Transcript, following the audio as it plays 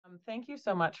Thank you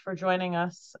so much for joining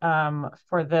us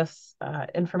for this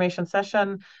information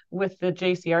session with the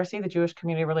JCRC, the Jewish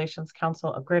Community Relations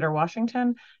Council of Greater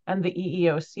Washington, and the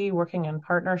EEOC working in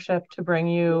partnership to bring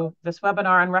you this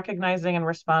webinar on recognizing and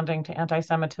responding to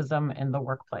anti-Semitism in the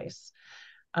workplace.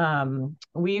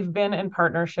 We've been in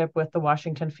partnership with the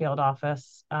Washington Field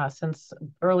Office since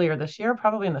earlier this year,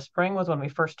 probably in the spring was when we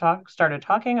first started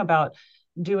talking about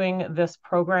doing this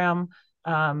program.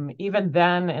 Even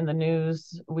then in the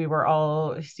news, we were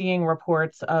all seeing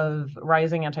reports of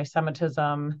rising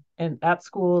anti-Semitism at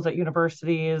schools, at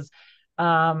universities,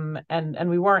 and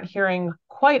we weren't hearing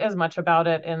quite as much about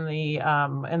it in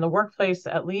the workplace,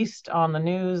 at least on the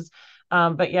news.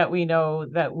 But yet we know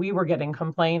that we were getting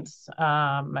complaints,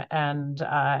 and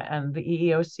the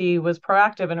EEOC was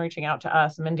proactive in reaching out to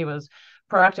us. Mindy was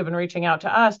proactive in reaching out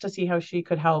to us to see how she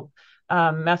could help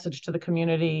message to the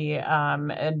community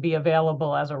and be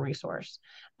available as a resource.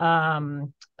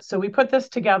 So we put this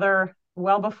together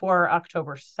well before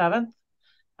October 7th.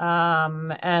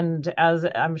 And as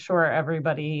I'm sure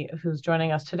everybody who's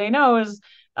joining us today knows,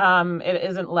 it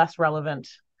isn't less relevant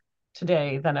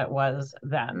today than it was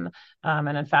then.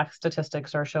 And in fact,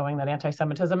 statistics are showing that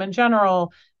anti-Semitism in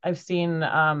general, I've seen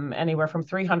anywhere from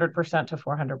 300% to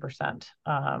 400%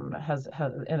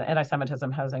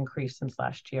 anti-Semitism has increased since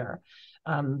last year.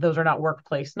 Those are not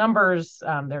workplace numbers;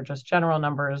 they're just general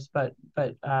numbers. But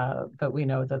we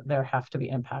know that there have to be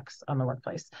impacts on the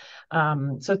workplace.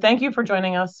 So thank you for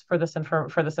joining us for this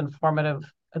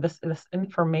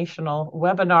informational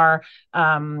webinar.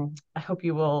 I hope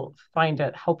you will find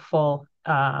it helpful.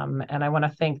 And I want to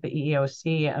thank the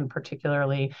EEOC and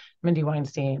particularly Mindy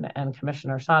Weinstein and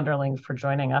Commissioner Sonderling for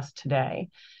joining us today.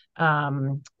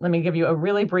 Let me give you a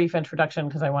really brief introduction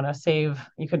because I want to save,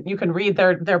 you can read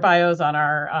their bios on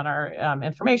our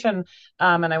information,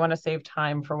 and I want to save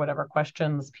time for whatever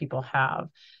questions people have.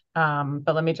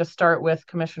 But let me just start with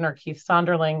Commissioner Keith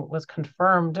Sonderling was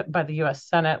confirmed by the U.S.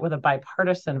 Senate with a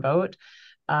bipartisan vote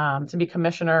to be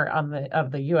commissioner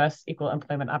of the U.S. Equal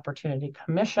Employment Opportunity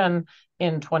Commission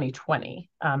in 2020,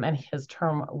 and his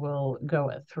term will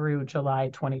go through July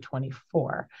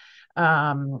 2024.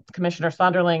 Commissioner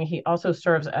Sonderling, he also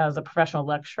serves as a professional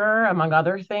lecturer, among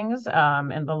other things,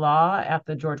 in the law at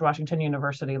the George Washington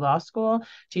University Law School,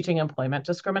 teaching employment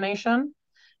discrimination.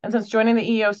 And since joining the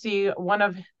EEOC, one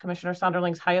of Commissioner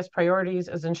Sonderling's highest priorities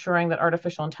is ensuring that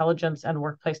artificial intelligence and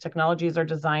workplace technologies are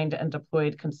designed and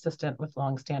deployed consistent with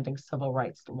longstanding civil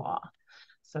rights law.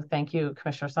 So thank you,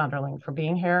 Commissioner Sonderling, for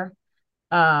being here.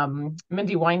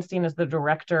 Mindy Weinstein is the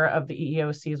director of the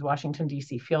EEOC's Washington,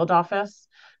 D.C. field office,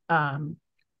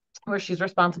 where she's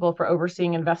responsible for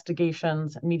overseeing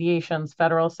investigations, mediations,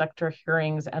 federal sector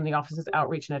hearings, and the office's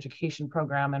outreach and education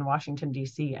program in Washington,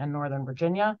 D.C. and Northern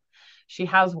Virginia. She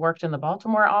has worked in the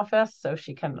Baltimore office, so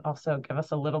she can also give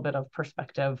us a little bit of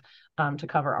perspective to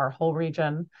cover our whole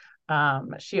region.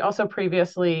 She also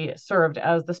previously served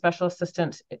as the Special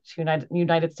Assistant to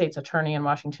United States Attorney in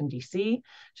Washington, D.C.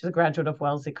 She's a graduate of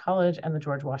Wellesley College and the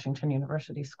George Washington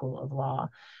University School of Law.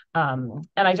 And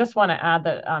I just want to add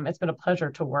that it's been a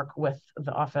pleasure to work with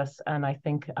the office, and I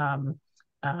think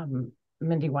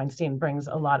Mindy Weinstein brings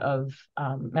a lot of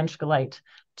menschlikeit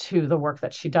to the work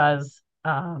that she does,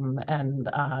 and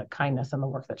kindness in the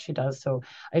work that she does. So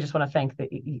I just want to thank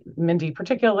Mindy,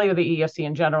 particularly the EEOC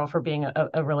in general, for being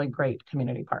a really great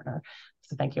community partner.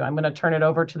 So thank you. I'm going to turn it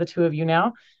over to the two of you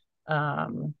now.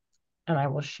 And I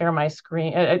will share my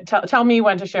screen. Tell me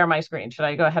when to share my screen. Should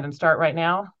I go ahead and start right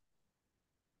now?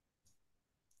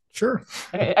 Sure.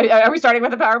 Are we starting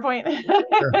with the PowerPoint?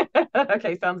 Sure.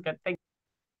 Okay, sounds good. Thank you.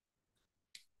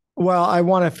 Well, I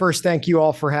want to first thank you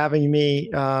all for having me.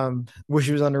 Wish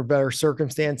it was under better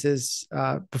circumstances.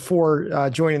 Before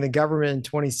joining the government in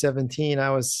 2017, I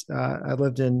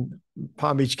lived in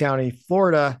Palm Beach County,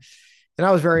 Florida, and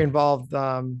I was very involved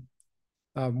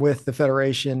with the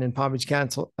Federation in Palm Beach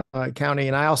County.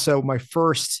 And I also, my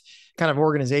first kind of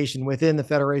organization within the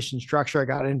Federation structure I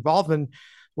got involved in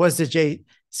was the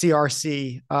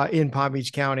JCRC in Palm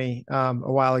Beach County a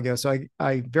while ago. So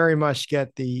I very much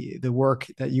get the work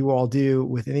that you all do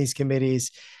within these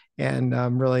committees. And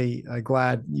I'm really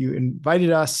glad you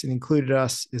invited us and included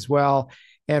us as well.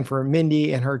 And for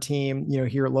Mindy and her team,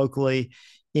 here locally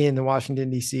in the Washington,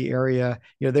 D.C. area,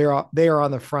 they are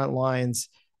on the front lines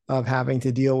of having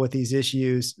to deal with these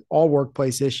issues, all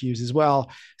workplace issues as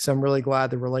well. So I'm really glad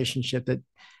the relationship that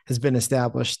has been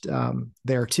established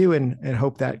there too, and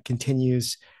hope that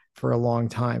continues for a long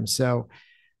time. So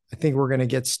I think we're going to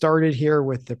get started here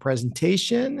with the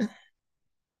presentation.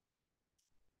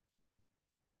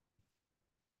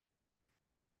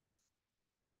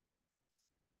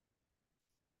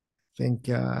 I think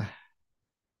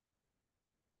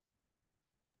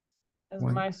Is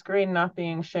One. my screen not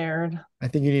being shared? I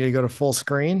think you need to go to full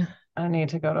screen. I need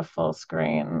to go to full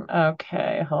screen.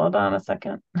 Okay, hold on a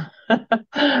second.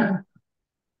 I'm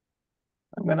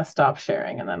going to stop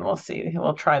sharing and then we'll see.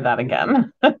 We'll try that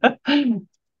again.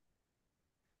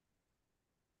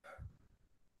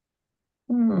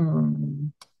 Hmm.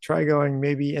 Try going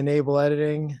maybe enable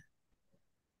editing.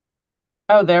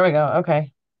 Oh, there we go.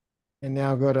 Okay. And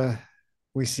now go to,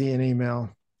 we see an email.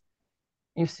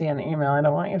 You see an email. I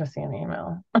don't want you to see an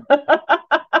email.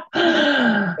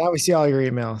 Now we see all your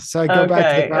emails. So I go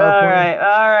back to the Okay. All PowerPoint. right.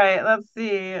 All right. Let's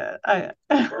see.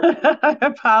 I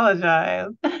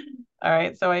apologize. All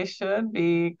right. So I should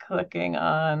be clicking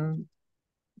on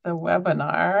the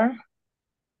webinar.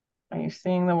 Are you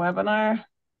seeing the webinar?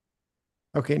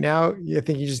 Okay, now I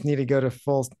think you just need to go to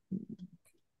full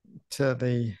to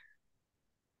the.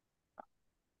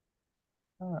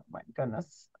 Oh my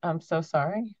goodness. I'm so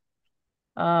sorry.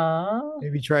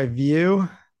 Maybe try view.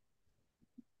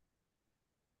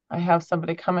 I have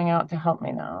somebody coming out to help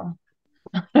me now.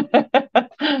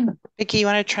 Vicki, you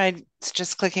want to try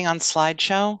just clicking on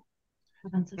slideshow?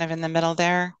 Kind of in the middle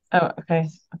there. Oh, okay.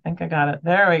 I think I got it.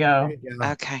 There we go. There you go.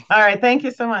 Okay. All right. Thank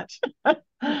you so much.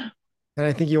 And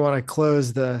I think you want to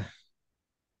close the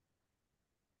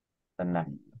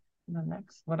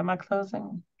next. What am I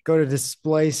closing? go to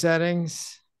display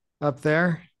settings up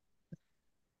there.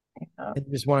 Yeah. And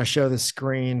you just want to show the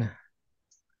screen.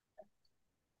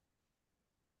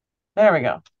 There we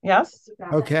go. Yes.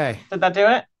 Okay. Did that do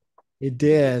it? It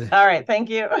did. All right. Thank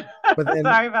you. But then,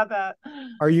 sorry about that.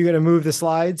 are you going to move the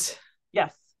slides?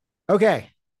 Yes. Okay.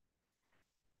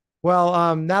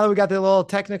 Well, now that we got the little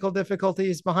technical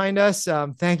difficulties behind us,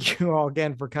 thank you all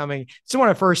again for coming. Just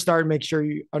want to first start and make sure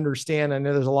you understand. I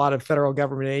know there's a lot of federal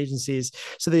government agencies.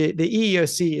 So the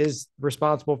EEOC is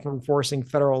responsible for enforcing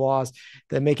federal laws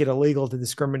that make it illegal to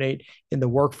discriminate in the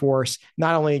workforce,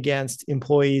 not only against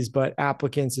employees, but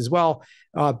applicants as well,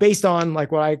 based on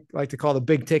like what I like to call the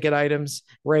big ticket items: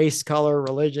 race, color,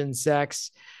 religion, sex,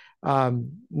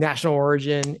 national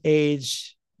origin,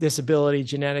 age, disability,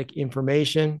 genetic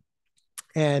information.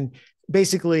 And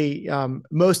basically,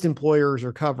 most employers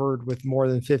are covered with more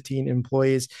than 15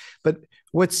 employees. But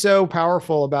what's so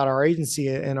powerful about our agency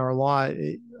and our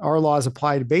laws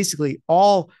apply to basically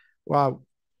all the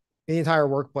entire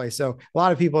workplace. So a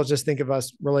lot of people just think of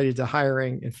us related to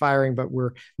hiring and firing, but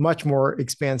we're much more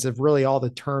expansive, really all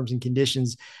the terms and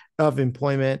conditions of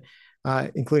employment,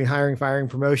 including hiring, firing,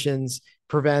 promotions,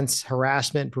 prevents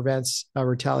harassment, prevents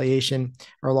retaliation.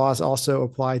 Our laws also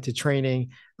apply to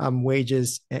training,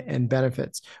 wages, and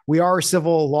benefits. We are a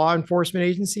civil law enforcement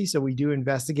agency, so we do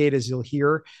investigate, as you'll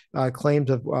hear, claims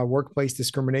of workplace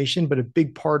discrimination. But a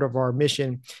big part of our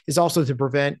mission is also to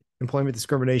prevent employment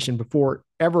discrimination before it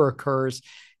ever occurs,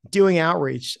 doing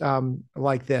outreach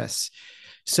like this.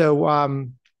 So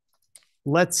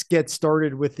let's get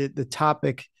started with the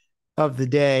topic of the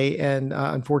day. And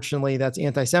unfortunately, that's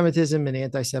anti-Semitism and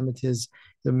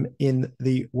anti-Semitism in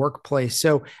the workplace.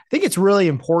 So I think it's really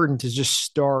important to just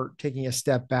start taking a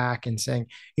step back and saying,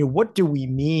 what do we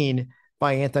mean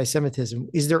by anti-Semitism?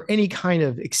 Is there any kind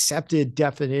of accepted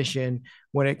definition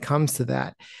when it comes to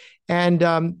that? And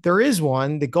there is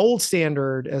one. The gold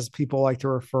standard, as people like to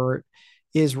refer it,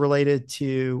 is related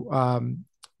to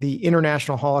the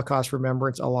International Holocaust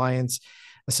Remembrance Alliance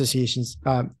Associations,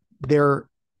 their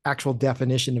actual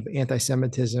definition of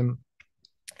anti-Semitism.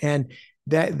 And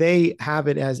that they have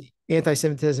it as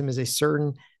anti-Semitism is a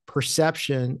certain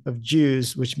perception of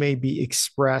Jews, which may be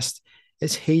expressed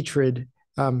as hatred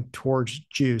towards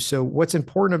Jews. So what's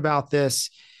important about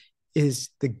this is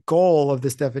the goal of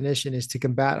this definition is to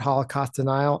combat Holocaust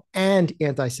denial and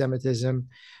anti-Semitism.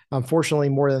 Unfortunately,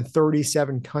 more than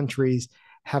 37 countries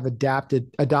have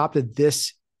adopted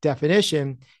this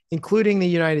definition, including the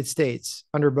United States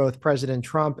under both President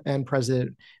Trump and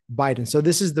President Biden. So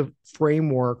this is the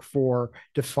framework for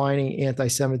defining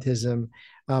anti-Semitism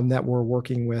that we're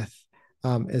working with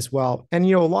as well. And,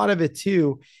 a lot of it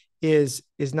too is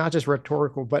not just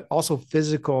rhetorical, but also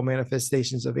physical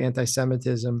manifestations of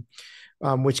anti-Semitism,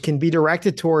 which can be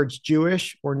directed towards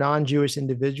Jewish or non-Jewish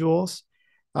individuals.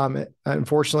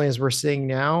 Unfortunately, as we're seeing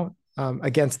now,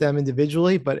 against them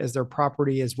individually, but as their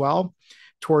property as well,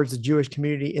 towards the Jewish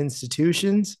community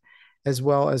institutions, as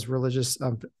well as religious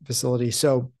facilities.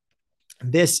 So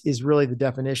this is really the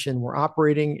definition we're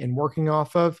operating and working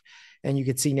off of. And you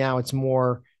can see now it's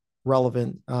more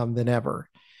relevant than ever.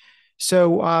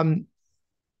 So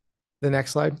the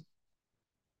next slide.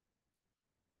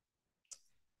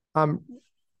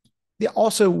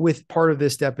 Also with part of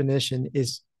this definition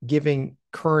is giving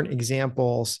current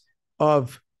examples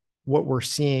of what we're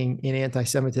seeing in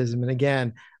anti-Semitism. And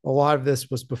again, a lot of this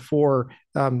was before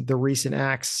the recent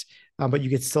acts, but you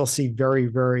could still see very,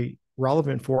 very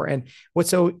relevant for. And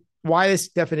why this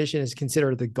definition is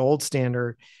considered the gold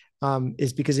standard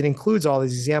is because it includes all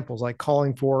these examples, like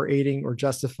calling for, aiding, or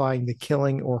justifying the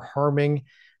killing or harming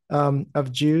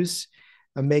of Jews,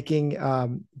 making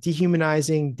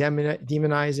dehumanizing,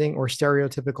 demonizing, or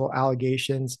stereotypical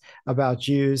allegations about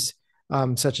Jews,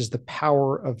 such as the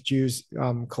power of Jews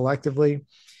collectively,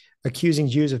 accusing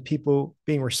Jews of people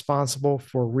being responsible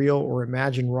for real or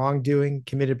imagined wrongdoing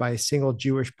committed by a single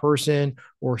Jewish person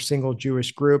or single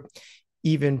Jewish group,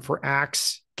 even for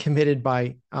acts committed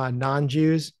by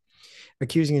non-Jews,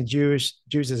 accusing the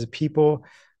Jews as a people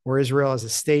or Israel as a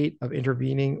state of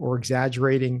intervening or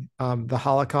exaggerating the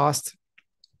Holocaust,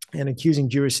 and accusing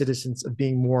Jewish citizens of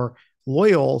being more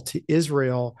loyal to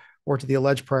Israel or to the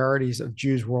alleged priorities of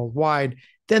Jews worldwide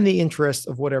than the interests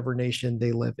of whatever nation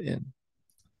they live in.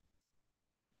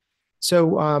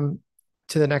 So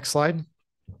to the next slide.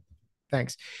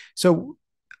 Thanks. So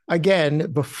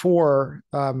again, before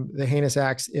the heinous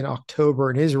acts in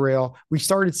October in Israel, we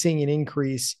started seeing an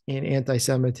increase in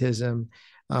anti-Semitism,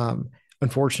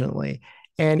 unfortunately.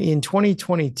 And in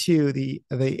 2022, the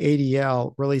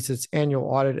ADL released its annual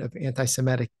audit of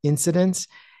anti-Semitic incidents.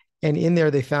 And in there,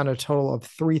 they found a total of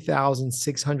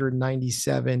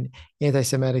 3,697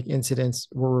 anti-Semitic incidents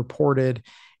were reported.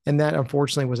 And that,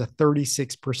 unfortunately, was a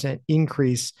 36%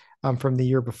 increase from the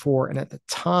year before. And at the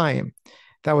time,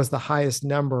 that was the highest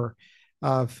number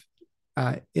of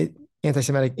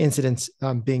anti-Semitic incidents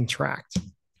being tracked.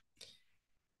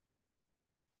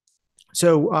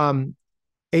 So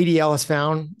ADL has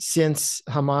found since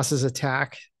Hamas's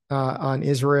attack on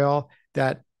Israel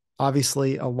that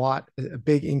obviously a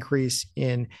big increase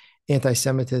in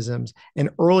anti-Semitism, and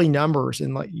early numbers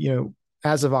in,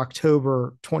 as of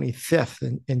October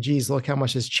 25th, and geez, look how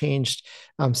much has changed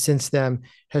since then,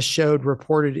 has showed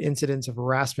reported incidents of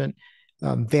harassment,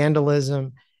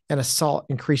 vandalism, and assault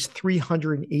increased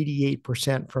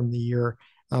 388% from the year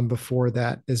before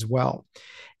that as well.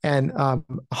 And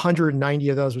 190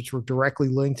 of those, which were directly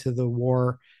linked to the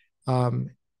war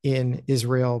in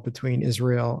Israel, between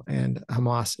Israel and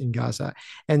Hamas in Gaza.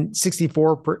 And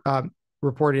 64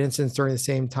 reported incidents during the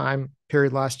same time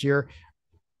period last year.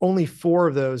 Only 4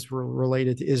 of those were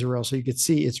related to Israel. So you could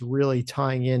see it's really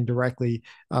tying in directly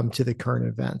to the current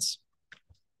events.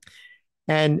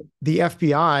 And the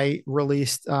FBI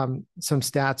released some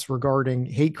stats regarding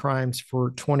hate crimes for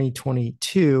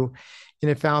 2022. And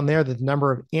it found there that the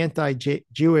number of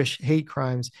anti-Jewish hate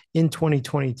crimes in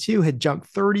 2022 had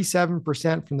jumped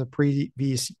 37% from the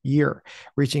previous year,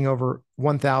 reaching over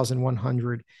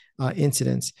 1,100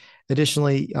 incidents.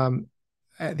 Additionally, the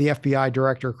FBI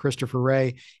director, Christopher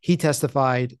Wray, he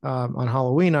testified on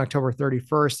Halloween, October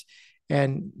 31st,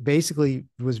 and basically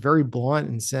was very blunt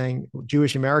in saying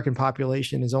Jewish American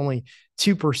population is only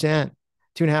 2%,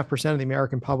 2.5% of the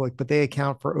American public, but they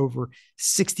account for over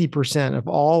 60% of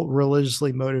all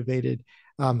religiously motivated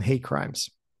hate crimes.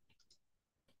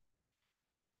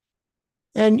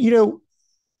 And,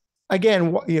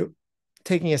 again,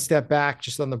 taking a step back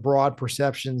just on the broad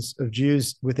perceptions of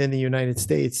Jews within the United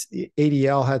States,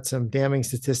 ADL had some damning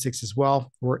statistics as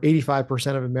well, where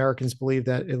 85% of Americans believe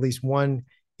that at least one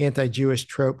anti-Jewish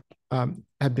trope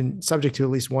have been subject to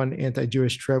at least one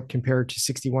anti-Jewish trope, compared to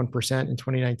 61% in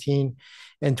 2019.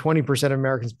 And 20% of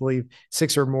Americans believe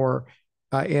 6 or more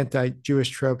anti-Jewish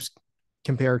tropes,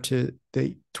 compared to the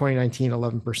 2019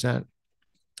 11%.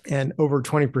 And over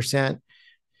 20%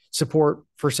 support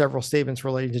for several statements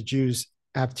relating to Jews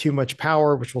have too much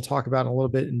power, which we'll talk about in a little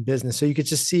bit in business. So you could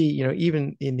just see,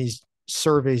 even in these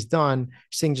surveys done,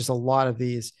 seeing just a lot of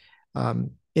these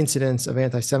incidents of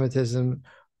anti-Semitism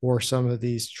or some of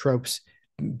these tropes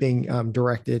being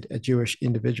directed at Jewish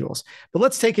individuals. But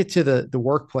let's take it to the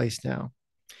workplace now.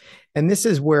 And this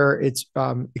is where it's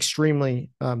extremely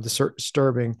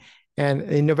disturbing. And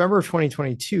in November of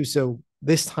 2022, so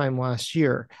this time last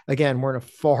year, again, we're in a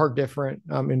far different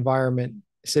environment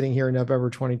sitting here in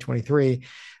November 2023.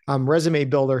 Resume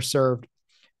Builder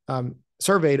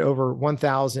surveyed over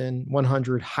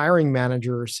 1,100 hiring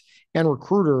managers and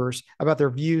recruiters about their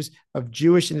views of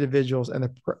Jewish individuals and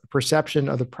the perception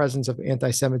of the presence of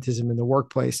anti-Semitism in the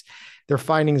workplace. Their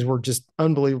findings were just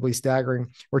unbelievably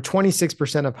staggering, where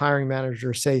 26% of hiring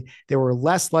managers say they were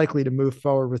less likely to move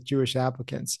forward with Jewish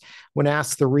applicants. When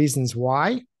asked the reasons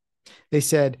why, they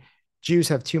said Jews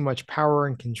have too much power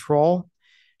and control,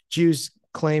 Jews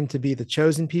claim to be the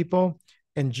chosen people,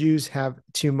 and Jews have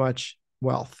too much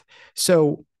wealth.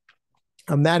 So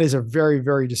that is a very,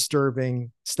 very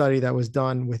disturbing study that was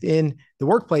done within the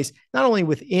workplace, not only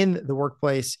within the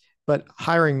workplace, but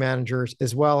hiring managers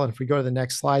as well. And if we go to the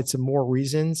next slide, some more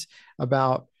reasons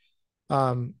about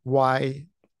why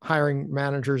hiring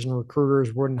managers and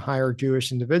recruiters wouldn't hire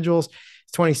Jewish individuals.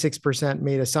 26%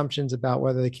 made assumptions about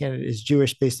whether the candidate is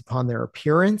Jewish based upon their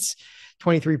appearance.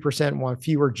 23% want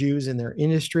fewer Jews in their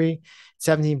industry.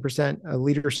 17%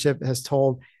 leadership has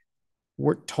told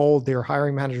their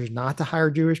hiring managers not to hire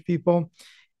Jewish people.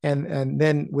 And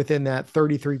then within that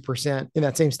 33%, in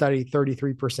that same study,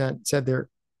 33% said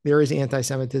there is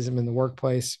anti-Semitism in the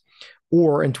workplace,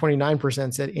 and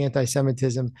 29% said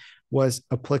anti-Semitism was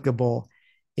applicable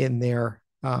in their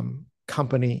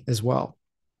company as well.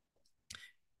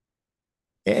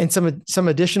 And some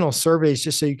additional surveys,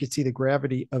 just so you could see the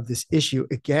gravity of this issue,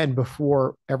 again,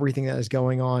 before everything that is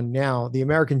going on now. The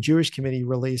American Jewish Committee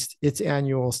released its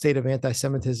annual State of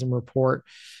Anti-Semitism report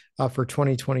for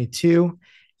 2022.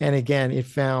 And again, it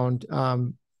found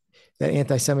that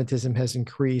anti-Semitism has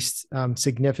increased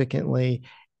significantly,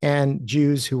 and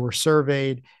Jews who were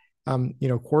surveyed,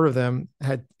 a quarter of them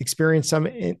had experienced some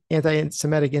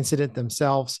anti-Semitic incident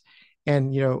themselves.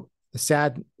 And, the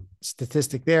sad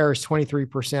statistic there is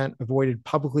 23% avoided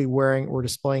publicly wearing or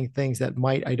displaying things that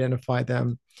might identify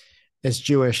them as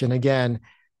Jewish. And again,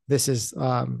 this is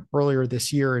earlier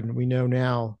this year, and we know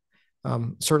now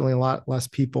certainly a lot less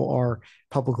people are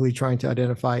publicly trying to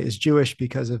identify as Jewish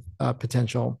because of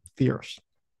potential fears.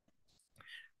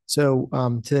 So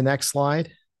to the next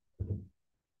slide.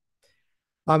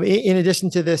 In addition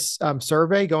to this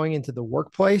survey going into the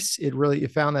workplace, it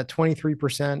found that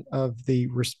 23% of the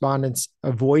respondents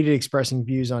avoided expressing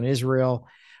views on Israel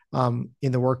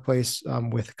in the workplace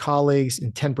with colleagues,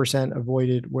 and 10%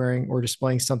 avoided wearing or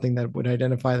displaying something that would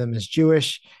identify them as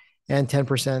Jewish, and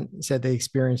 10% said they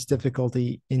experienced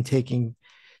difficulty in taking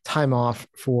time off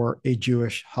for a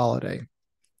Jewish holiday.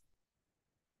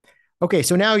 Okay,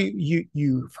 so now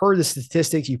you've heard the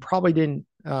statistics. You probably didn't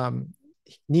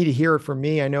need to hear it from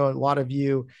me. I know a lot of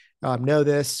you know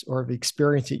this or have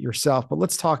experienced it yourself, but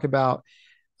let's talk about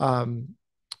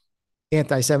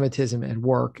anti-Semitism at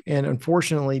work. And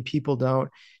unfortunately, people don't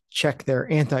check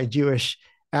their anti-Jewish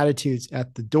attitudes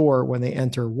at the door when they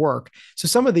enter work. So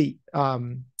some of the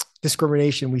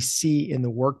discrimination we see in the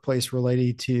workplace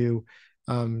related to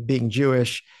being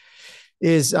Jewish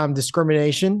is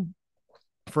discrimination.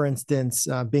 For instance,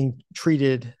 being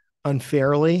treated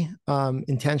unfairly,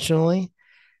 intentionally,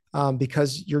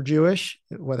 because you're Jewish,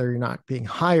 whether you're not being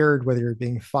hired, whether you're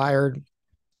being fired,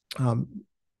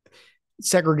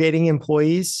 segregating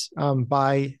employees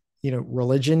by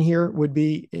religion here would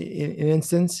be an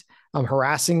instance,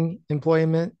 harassing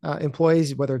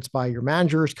employees, whether it's by your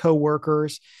managers,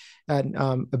 co-workers. And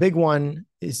a big one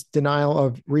is denial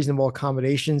of reasonable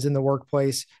accommodations in the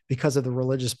workplace because of the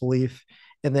religious belief,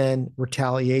 and then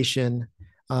retaliation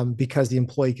because the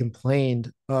employee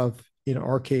complained of, in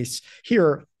our case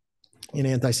here, an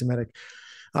anti-Semitic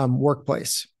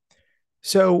workplace.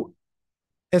 So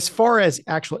as far as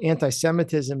actual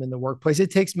anti-Semitism in the workplace,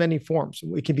 it takes many forms.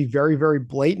 It can be very, very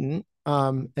blatant,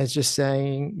 as just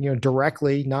saying,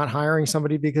 directly not hiring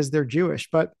somebody because they're Jewish.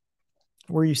 But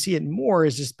where you see it more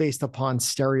is just based upon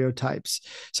stereotypes,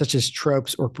 such as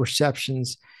tropes or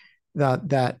perceptions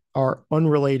that are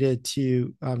unrelated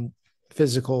to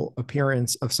physical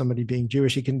appearance of somebody being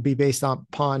Jewish. It can be based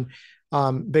upon,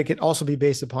 but it can also be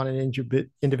based upon an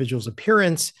individual's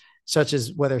appearance, such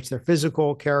as whether it's their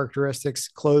physical characteristics,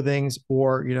 clothing,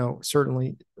 or,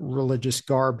 certainly religious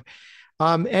garb.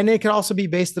 And it can also be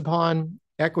based upon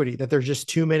equity, that there's just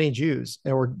too many Jews,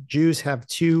 or Jews have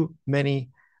too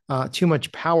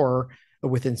much power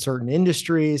within certain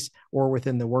industries or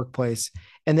within the workplace.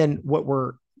 And then what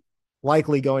we're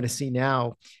likely going to see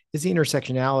now is the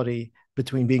intersectionality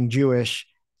between being Jewish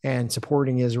and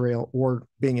supporting Israel or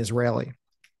being Israeli.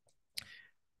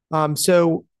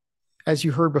 So as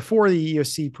you heard before, the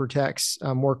EEOC protects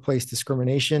workplace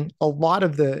discrimination. A lot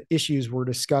of the issues we're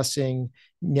discussing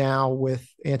now with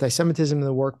anti-Semitism in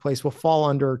the workplace will fall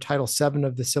under Title VII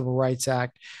of the Civil Rights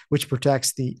Act, which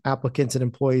protects the applicants and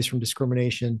employees from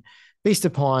discrimination based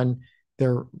upon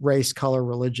their race, color,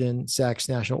 religion, sex,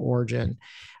 national origin.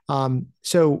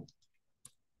 So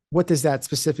what does that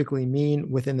specifically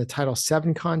mean within the Title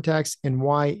VII context, and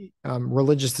why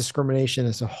religious discrimination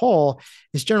as a whole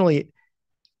is generally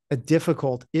a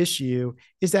difficult issue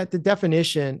is that the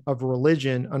definition of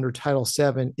religion under Title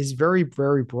VII is very,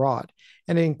 very broad,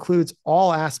 and it includes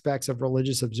all aspects of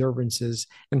religious observances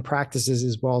and practices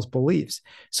as well as beliefs.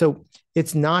 So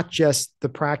it's not just the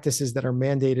practices that are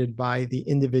mandated by the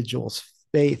individual's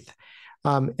faith.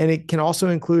 And it can also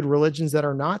include religions that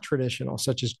are not traditional,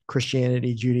 such as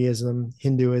Christianity, Judaism,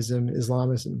 Hinduism,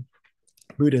 Islamism,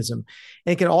 Buddhism.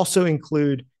 And it can also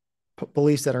include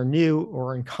beliefs that are new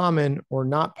or uncommon or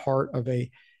not part of a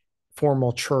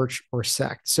formal church or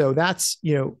sect. So that's,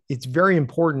 it's very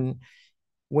important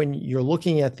when you're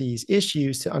looking at these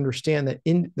issues to understand that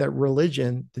that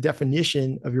religion, the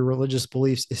definition of your religious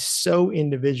beliefs is so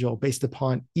individual based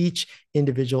upon each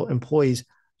individual employee's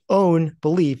own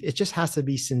belief. It just has to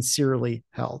be sincerely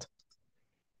held.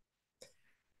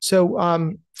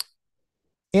 So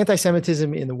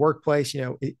anti-Semitism in the workplace,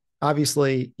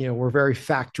 obviously, we're very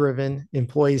fact-driven.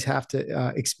 Employees have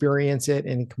to experience it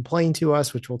and complain to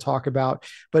us, which we'll talk about.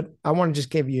 But I want to just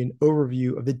give you an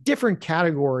overview of the different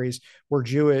categories where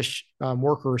Jewish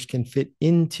workers can fit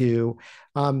into.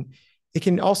 It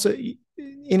can also,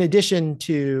 in addition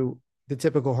to the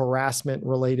typical harassment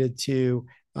related to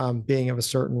being of a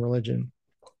certain religion.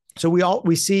 So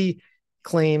we see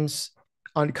claims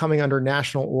coming under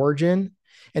national origin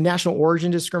and national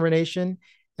origin discrimination.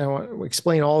 And I want to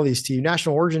explain all of these to you.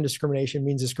 National origin discrimination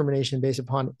means discrimination based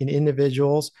upon an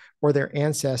individual's or their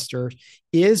ancestors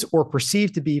is or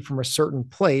perceived to be from a certain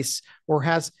place or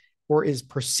is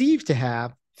perceived to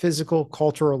have physical,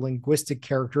 cultural, linguistic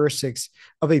characteristics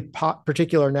of a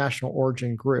particular national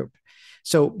origin group.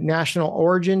 So national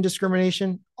origin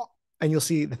discrimination, and you'll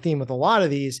see the theme with a lot of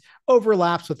these,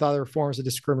 overlaps with other forms of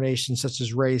discrimination, such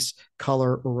as race,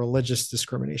 color, or religious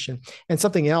discrimination. And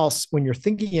something else, when you're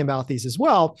thinking about these as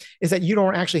well, is that you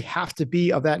don't actually have to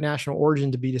be of that national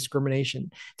origin to be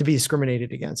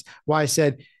discriminated against. Why I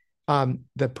said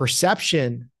the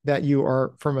perception that you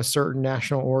are from a certain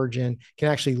national origin can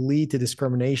actually lead to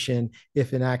discrimination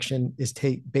if an action is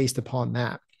based upon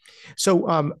that.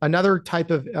 So another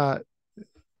type of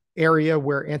area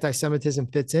where anti-Semitism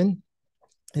fits in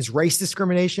is race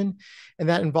discrimination. And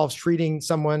that involves treating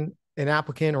someone, an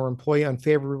applicant or employee,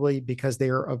 unfavorably because they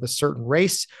are of a certain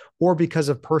race or because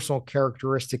of personal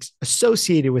characteristics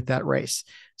associated with that race.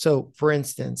 So for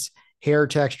instance, hair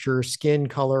texture, skin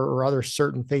color, or other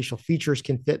certain facial features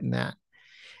can fit in that.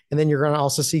 And then you're going to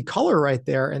also see color right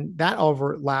there, and that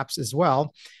overlaps as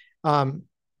well.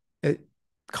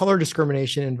 Color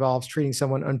discrimination involves treating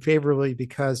someone unfavorably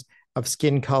because of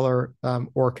skin color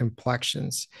or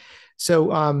complexions.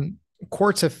 So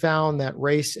courts have found that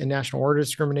race and national origin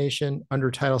discrimination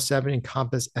under Title VII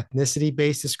encompass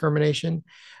ethnicity-based discrimination.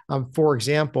 For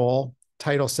example,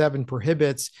 Title VII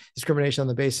prohibits discrimination on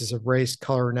the basis of race,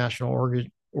 color, or national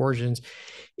origins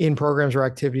in programs or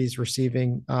activities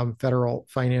receiving federal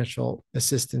financial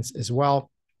assistance as well.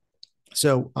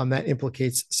 So that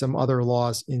implicates some other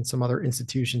laws in some other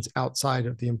institutions outside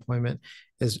of the employment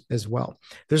as well.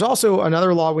 There's also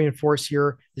another law we enforce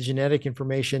here, the Genetic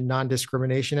Information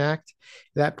Non-Discrimination Act,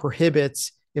 that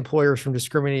prohibits employers from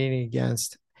discriminating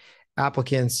against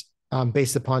applicants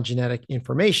based upon genetic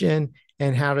information.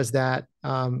 And how does that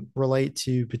relate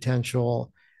to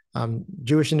potential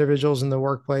Jewish individuals in the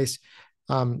workplace?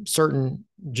 Certain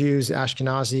Jews,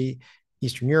 Ashkenazi,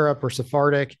 Eastern Europe, or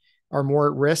Sephardic are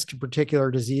more at risk to particular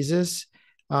diseases,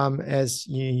 as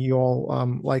you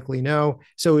all likely know.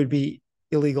 So it would be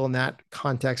illegal in that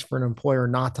context for an employer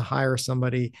not to hire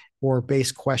somebody or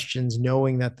base questions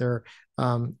knowing that they're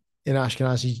an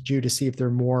Ashkenazi Jew to see if they're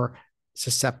more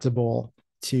susceptible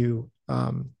to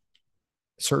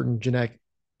certain genetic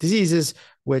diseases,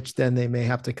 which then they may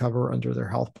have to cover under their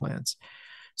health plans.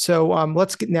 So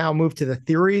let's now move to the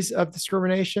theories of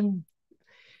discrimination,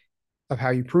 of how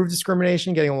you prove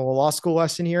discrimination, getting a little law school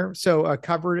lesson here. So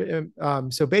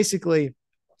so basically,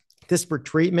 disparate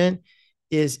treatment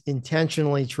is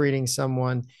intentionally treating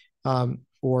someone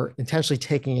or intentionally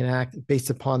taking an act based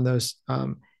upon those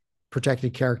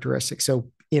protected characteristics.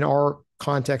 So in our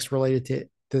context related to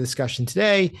the discussion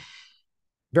today,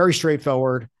 very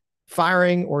straightforward: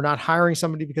 firing or not hiring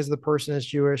somebody because the person is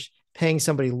Jewish, paying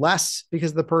somebody less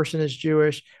because the person is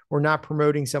Jewish, or not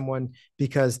promoting someone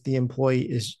because the employee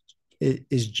is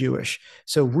Jewish.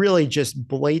 So really just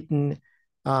blatant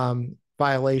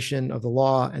violation of the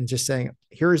law, and just saying,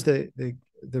 here's the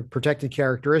protected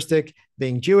characteristic,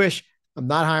 being Jewish. I'm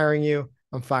not hiring you.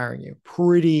 I'm firing you.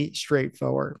 Pretty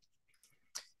straightforward.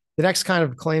 The next kind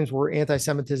of claims where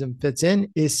anti-Semitism fits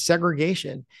in is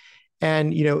segregation.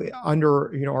 And,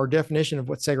 under, our definition of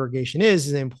what segregation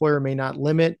is the employer may not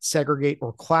limit, segregate,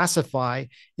 or classify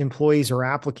employees or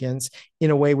applicants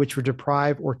in a way which would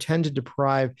deprive or tend to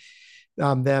deprive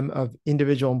them of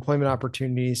individual employment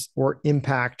opportunities or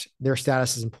impact their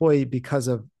status as employee because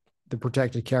of the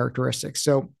protected characteristics.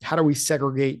 So how do we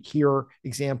segregate here?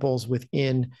 Examples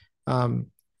within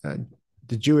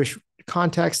the Jewish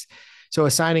context. So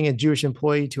assigning a Jewish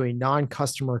employee to a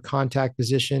non-customer contact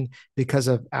position because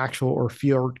of actual or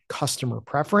field customer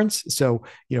preference. So,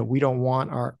 we don't want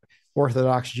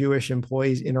Orthodox Jewish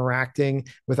employees interacting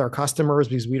with our customers,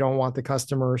 because we don't want the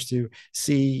customers to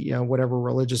see whatever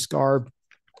religious garb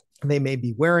they may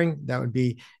be wearing. That would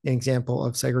be an example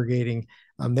of segregating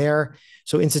there.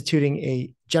 So instituting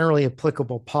a generally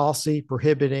applicable policy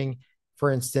prohibiting,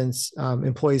 for instance,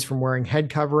 employees from wearing head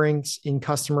coverings in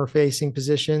customer-facing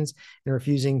positions and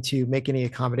refusing to make any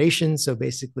accommodations. So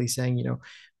basically saying,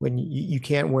 when you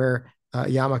can't wear a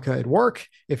yarmulke at work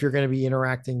if you're going to be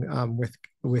interacting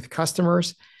with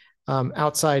customers,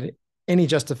 outside any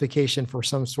justification for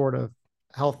some sort of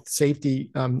health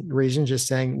safety reason, just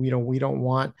saying, we don't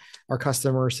want our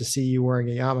customers to see you wearing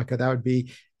a yarmulke. That would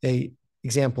be a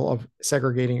example of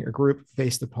segregating a group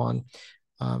based upon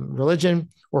religion,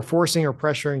 or forcing or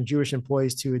pressuring Jewish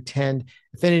employees to attend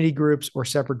affinity groups or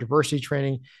separate diversity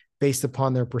training based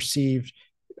upon their perceived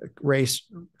race,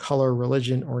 color,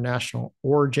 religion, or national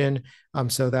origin.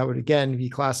 So that would, again, be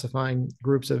classifying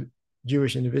groups of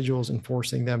Jewish individuals and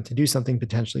forcing them to do something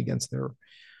potentially against their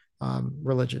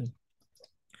religion.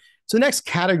 So the next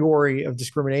category of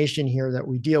discrimination here that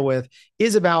we deal with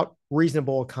is about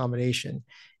reasonable accommodation.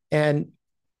 And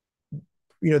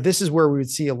this is where we would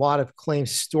see a lot of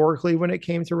claims historically when it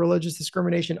came to religious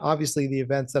discrimination. Obviously, the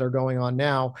events that are going on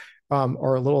now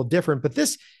are a little different, but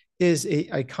this is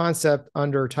a concept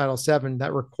under Title VII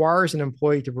that requires an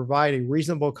employee to provide a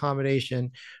reasonable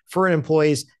accommodation for an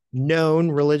employee's known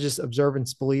religious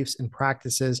observance, beliefs, and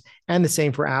practices, and the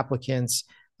same for applicants,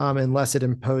 unless it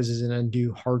imposes an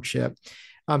undue hardship.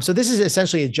 So this is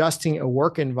essentially adjusting a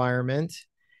work environment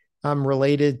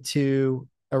related to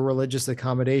a religious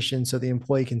accommodation so the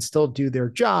employee can still do their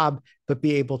job, but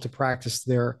be able to practice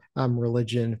their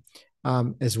religion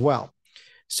as well.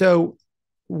 So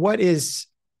what is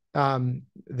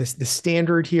the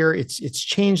standard here? It's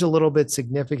changed a little bit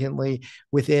significantly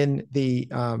within the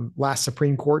last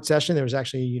Supreme Court session. There was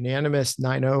actually a unanimous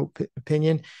 9-0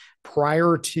 opinion.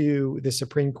 Prior to the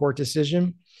Supreme Court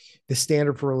decision, the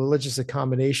standard for religious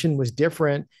accommodation was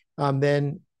different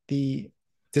than the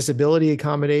disability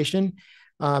accommodation.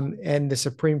 And the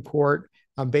Supreme Court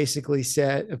basically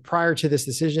said, prior to this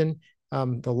decision,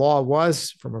 the law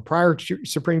was from a prior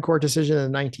Supreme Court decision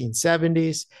in the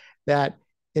 1970s that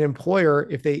an employer,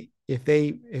 if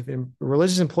a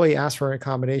religious employee asked for an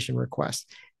accommodation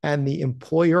request and the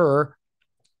employer,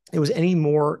 it was any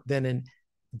more than a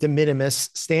de minimis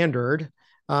standard,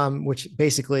 which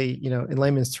basically, in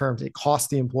layman's terms, it costs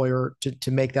the employer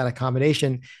to make that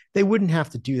accommodation, they wouldn't have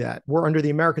to do that. We're under the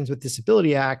Americans with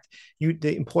Disability Act,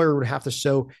 the employer would have to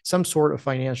show some sort of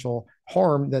financial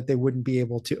harm that they wouldn't be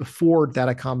able to afford that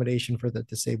accommodation for the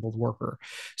disabled worker.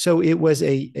 So it was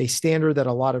a standard that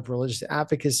a lot of religious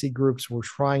advocacy groups were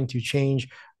trying to change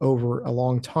over a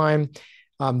long time.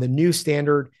 The new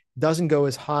standard doesn't go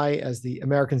as high as the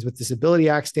Americans with Disability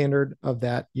Act standard of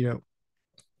that,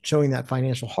 showing that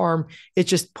financial harm. It's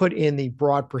just put in the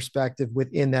broad perspective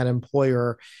within that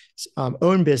employer's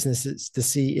own businesses to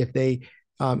see if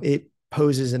it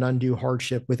poses an undue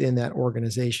hardship within that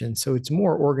organization. So it's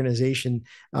more organization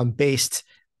based,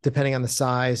 depending on the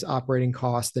size, operating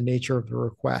costs, the nature of the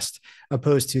request,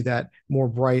 opposed to that more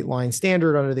bright line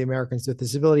standard under the Americans with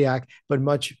Disability Act, but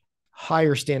much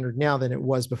higher standard now than it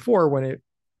was before when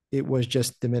it was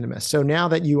just de minimis. So now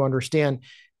that you understand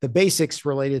the basics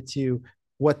related to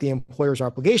what the employer's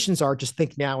obligations are, just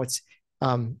think now it's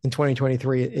in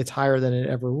 2023, it's higher than it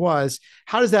ever was.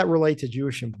 How does that relate to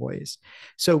Jewish employees?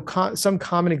 So some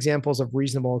common examples of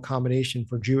reasonable accommodation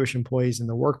for Jewish employees in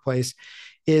the workplace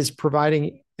is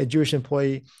providing a Jewish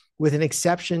employee with an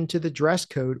exception to the dress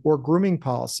code or grooming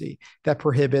policy that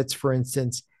prohibits, for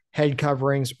instance, head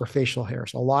coverings or facial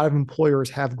hairs. A lot of employers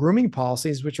have grooming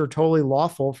policies, which are totally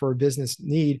lawful for a business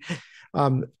need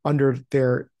under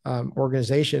their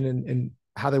organization and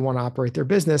how they want to operate their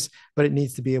business, but it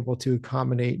needs to be able to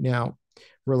accommodate now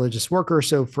religious workers.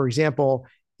 So for example,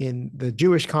 in the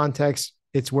Jewish context,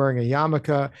 it's wearing a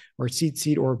yarmulke or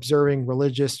tzitzit or observing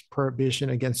religious prohibition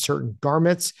against certain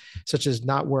garments, such as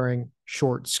not wearing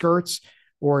short skirts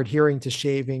or adhering to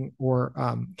shaving or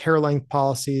hair length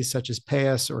policies such as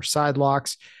payas or side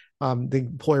locks. The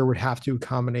employer would have to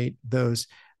accommodate those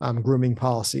grooming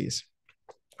policies.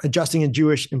 Adjusting a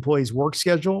Jewish employee's work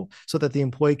schedule so that the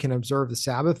employee can observe the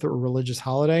Sabbath or a religious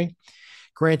holiday,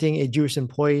 granting a Jewish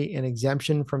employee an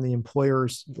exemption from the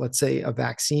employer's, let's say, a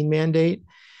vaccine mandate,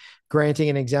 granting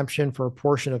an exemption for a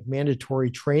portion of mandatory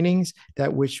trainings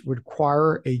that which would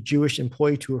require a Jewish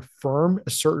employee to affirm a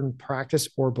certain practice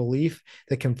or belief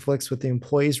that conflicts with the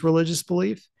employee's religious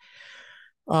belief,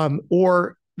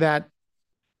 so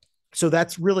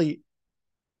that's really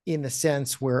in the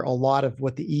sense where a lot of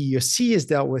what the EEOC has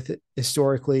dealt with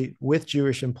historically with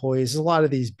Jewish employees is a lot of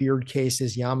these beard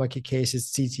cases, yarmulke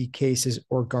cases, tzitzit cases,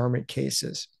 or garment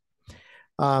cases.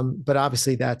 But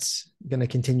obviously that's going to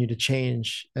continue to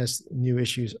change as new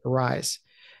issues arise.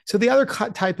 So the other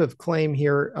type of claim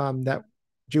here that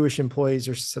Jewish employees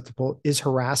are susceptible is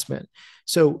harassment.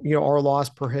 So, our laws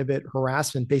prohibit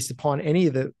harassment based upon any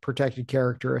of the protected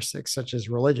characteristics, such as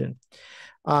religion.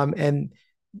 And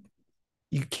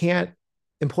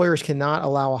employers cannot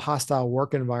allow a hostile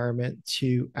work environment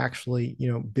to actually,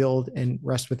 build and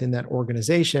rest within that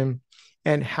organization.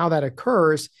 And how that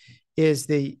occurs is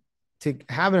to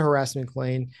have a harassment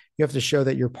claim, you have to show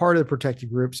that you're part of the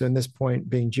protected group. So in this point,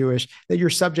 being Jewish, that you're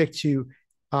subject to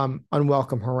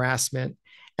unwelcome harassment.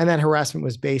 And that harassment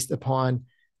was based upon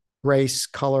race,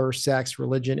 color, sex,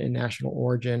 religion, and national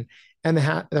origin. And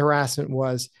the harassment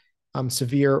was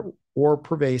severe or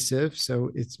pervasive. So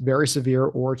it's very severe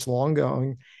or it's long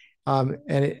going. And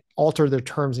it altered the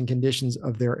terms and conditions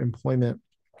of their employment.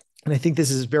 And I think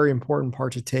this is a very important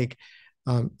part to take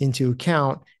into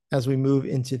account as we move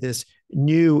into this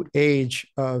new age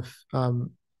of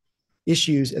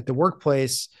issues at the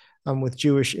workplace with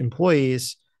Jewish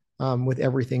employees, with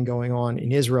everything going on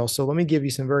in Israel. So let me give you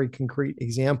some very concrete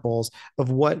examples of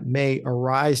what may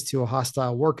arise to a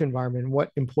hostile work environment, and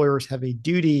what employers have a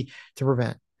duty to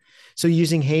prevent. So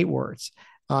using hate words,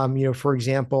 for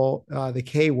example, the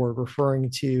K word, referring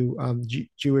to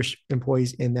Jewish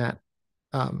employees in that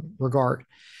regard.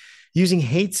 Using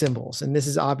hate symbols, and this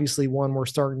is obviously one we're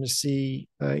starting to see,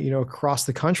 across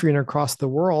the country and across the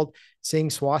world, seeing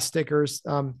swastikas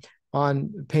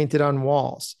painted on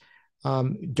walls.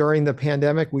 During the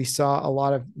pandemic, we saw a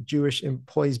lot of Jewish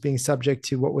employees being subject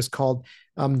to what was called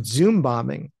Zoom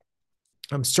bombing,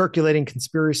 circulating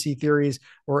conspiracy theories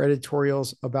or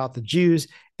editorials about the Jews.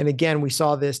 And again, we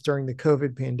saw this during the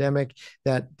COVID pandemic,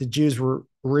 that the Jews were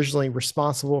originally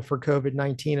responsible for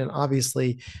COVID-19, and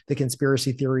obviously the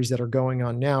conspiracy theories that are going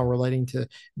on now relating to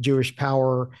Jewish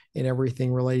power and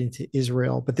everything relating to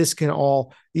Israel. But these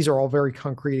are all very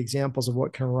concrete examples of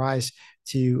what can arise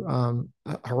to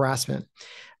harassment.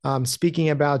 Speaking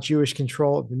about Jewish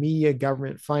control of the media,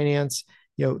 government, finance,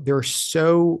 there are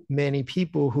so many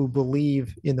people who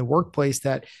believe in the workplace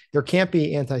that there can't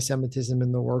be anti-Semitism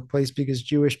in the workplace because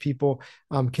Jewish people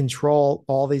control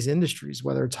all these industries,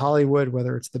 whether it's Hollywood,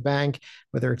 whether it's the bank,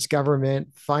 whether it's government,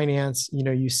 finance,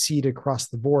 you see it across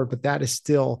the board, but that is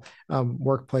still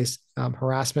workplace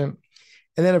harassment.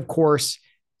 And then, of course,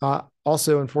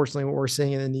 also, unfortunately, what we're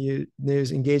seeing in the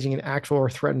news, engaging in actual or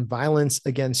threatened violence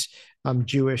against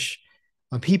Jewish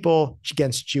people,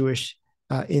 against Jewish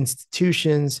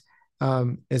institutions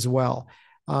as well.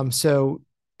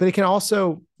 But it can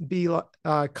also be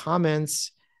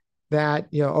comments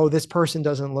that, this person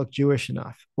doesn't look Jewish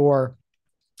enough, or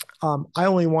I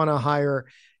only want to hire,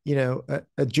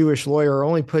 a Jewish lawyer, or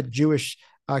only put Jewish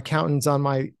accountants on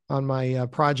my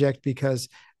project because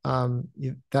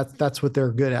that's what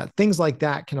they're good at. Things like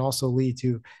that can also lead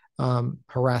to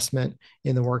harassment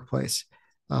in the workplace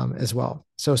as well.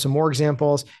 So some more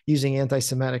examples: using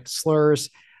anti-Semitic slurs,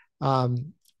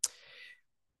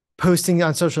 posting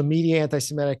on social media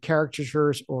anti-Semitic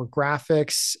caricatures or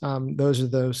graphics.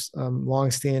 Those are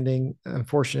longstanding,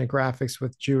 unfortunate graphics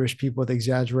with Jewish people with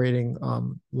exaggerating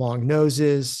long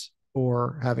noses,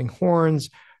 or having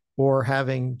horns, or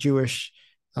having Jewish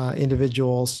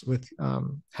individuals with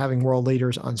having world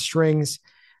leaders on strings.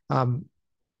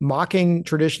 Mocking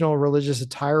traditional religious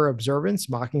attire observance,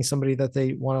 mocking somebody that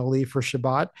they want to leave for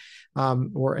Shabbat,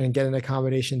 and get an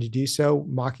accommodation to do so,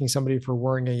 mocking somebody for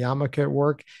wearing a yarmulke at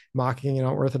work, mocking an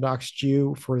Orthodox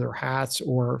Jew for their hats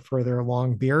or for their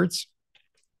long beards.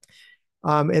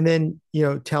 And then,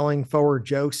 telling forward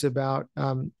jokes about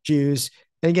Jews.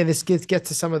 And again, this gets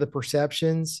to some of the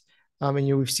perceptions. And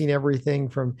we've seen everything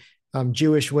from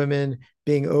Jewish women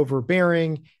being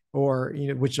overbearing, or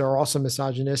which are also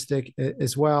misogynistic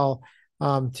as well,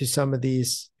 to some of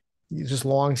these just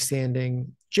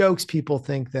longstanding jokes people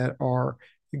think that are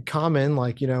common.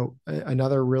 Like,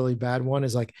 another really bad one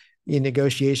is like, in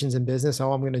negotiations in business,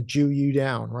 oh, I'm going to Jew you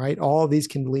down, right? All of these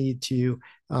can lead to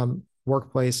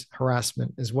workplace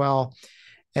harassment as well.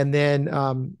 And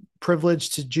then privilege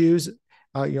to Jews,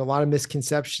 a lot of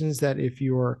misconceptions that if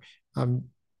you're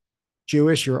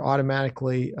Jewish, you're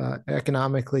automatically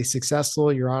economically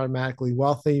successful, you're automatically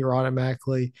wealthy, you're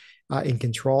automatically in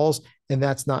controls. And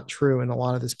that's not true. And a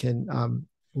lot of this can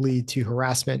lead to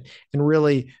harassment and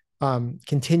really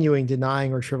continuing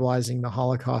denying or trivializing the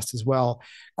Holocaust as well,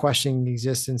 questioning the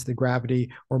existence, the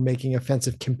gravity, or making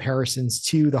offensive comparisons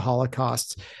to the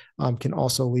Holocaust can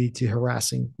also lead to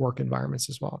harassing work environments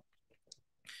as well.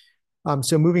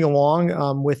 So moving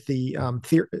along with the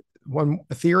one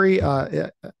theory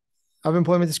of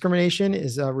employment discrimination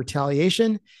is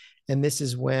retaliation. And this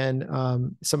is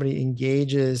when somebody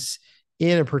engages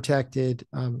in a protected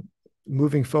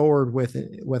moving forward with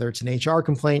whether it's an HR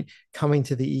complaint, coming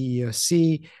to the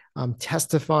EEOC,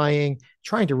 testifying,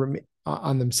 trying to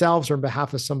on themselves or on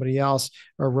behalf of somebody else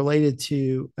are related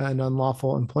to an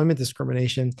unlawful employment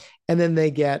discrimination, and then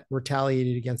they get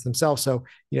retaliated against themselves. So,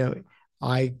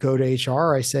 I go to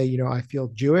HR, I say, I feel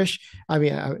Jewish.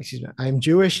 Excuse me, I'm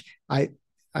Jewish. I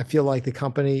feel like the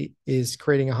company is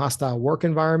creating a hostile work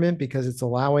environment because it's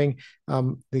allowing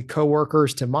the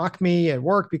coworkers to mock me at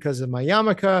work because of my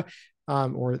yarmulke,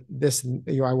 or this,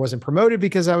 I wasn't promoted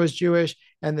because I was Jewish,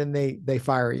 and then they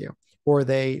fire you or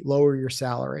they lower your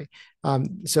salary.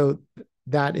 So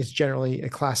that is generally a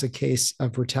classic case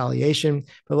of retaliation.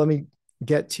 But let me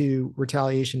get to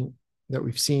retaliation that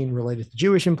we've seen related to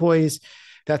Jewish employees.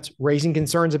 That's raising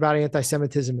concerns about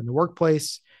anti-Semitism in the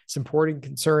workplace, supporting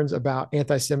concerns about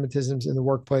anti-Semitism in the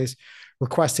workplace,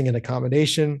 requesting an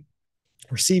accommodation,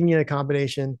 receiving an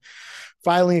accommodation,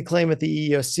 filing a claim at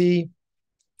the EEOC,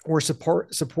 or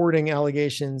supporting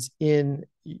allegations in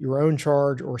your own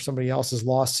charge or somebody else's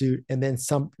lawsuit, and then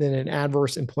an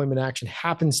adverse employment action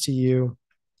happens to you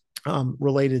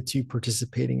related to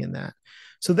participating in that.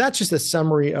 So that's just a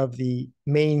summary of the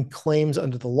main claims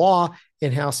under the law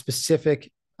and how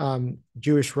specific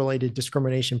Jewish-related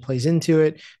discrimination plays into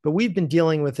it. But we've been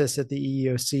dealing with this at the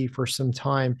EEOC for some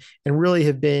time and really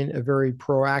have been a very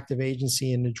proactive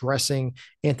agency in addressing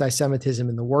anti-Semitism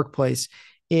in the workplace.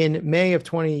 In May of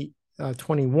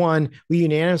 2021, we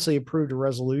unanimously approved a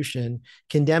resolution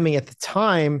condemning at the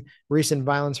time recent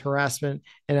violence, harassment,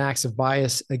 and acts of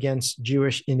bias against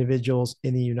Jewish individuals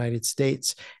in the United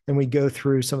States. And we go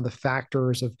through some of the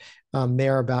factors of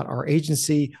there about our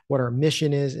agency, what our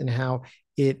mission is, and how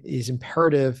it is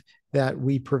imperative that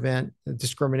we prevent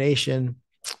discrimination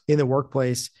in the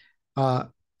workplace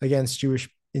against Jewish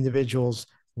individuals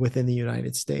within the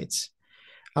United States.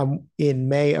 In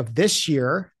May of this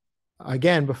year,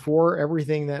 again, before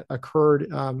everything that occurred,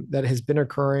 that has been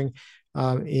occurring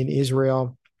in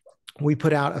Israel, we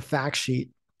put out a fact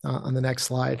sheet on the next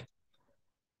slide.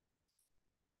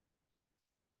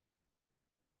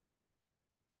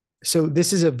 So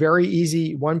this is a very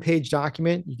easy one-page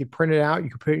document. You could print it out,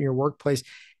 you could put it in your workplace.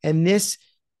 And this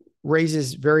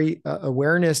raises very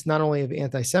awareness, not only of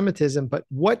anti-Semitism, but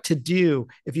what to do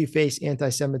if you face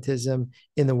anti-Semitism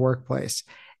in the workplace.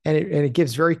 And it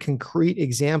gives very concrete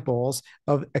examples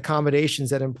of accommodations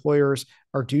that employers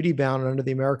are duty bound under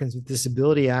the Americans with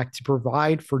Disability Act to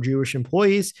provide for Jewish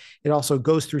employees. It also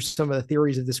goes through some of the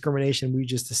theories of discrimination we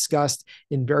just discussed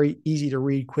in very easy to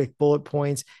read, quick bullet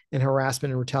points, and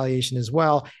harassment and retaliation as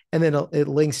well. And then it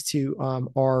links to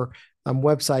our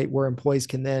website where employees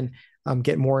can then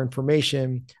get more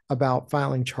information about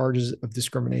filing charges of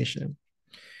discrimination.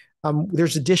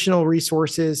 There's additional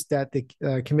resources that the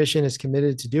Commission is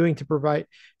committed to doing to provide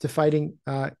to fighting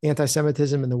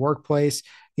anti-Semitism in the workplace.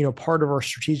 Part of our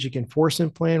strategic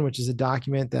enforcement plan, which is a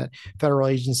document that federal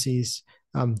agencies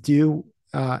do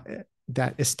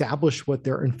that establish what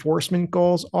their enforcement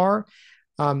goals are.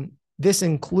 This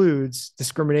includes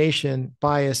discrimination,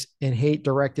 bias, and hate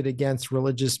directed against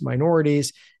religious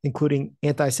minorities, including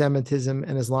anti-Semitism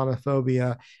and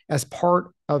Islamophobia, as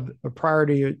part of a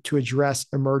priority to address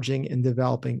emerging and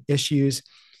developing issues.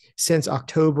 Since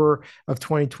October of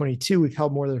 2022, we've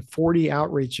held more than 40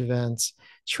 outreach events,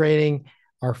 training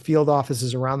our field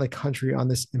offices around the country on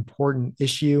this important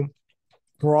issue.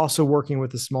 We're also working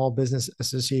with the Small Business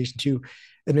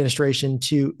Administration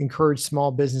to encourage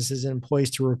small businesses and employees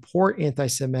to report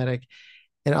anti-Semitic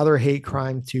and other hate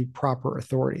crime to proper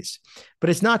authorities. But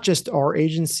it's not just our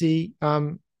agency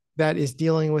that is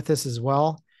dealing with this as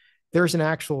well. There's an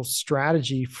actual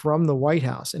strategy from the White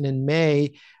House. And in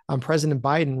May, President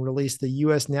Biden released the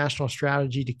U.S. National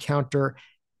Strategy to Counter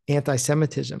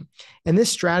Anti-Semitism. And this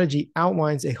strategy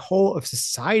outlines a whole of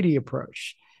society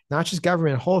approach, not just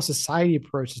government, a whole society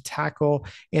approach to tackle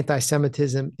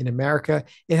anti-Semitism in America.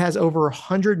 It has over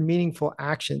 100 meaningful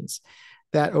actions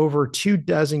that over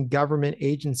 24 government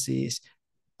agencies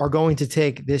are going to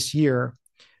take this year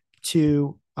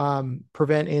to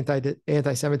prevent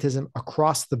anti-Semitism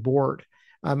across the board.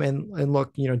 And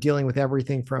look, dealing with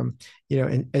everything from,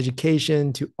 in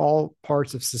education to all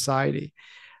parts of society.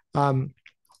 And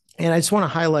I just want to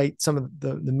highlight some of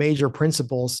the major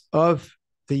principles of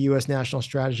the U.S. National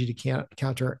Strategy to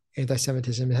Counter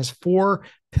Anti-Semitism. It has 4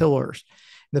 pillars.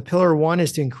 The pillar 1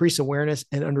 is to increase awareness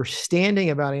and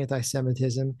understanding about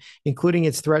anti-Semitism, including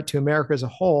its threat to America as a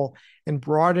whole, and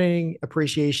broadening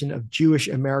appreciation of Jewish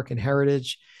American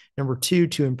heritage. Number two,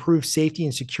 to improve safety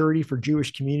and security for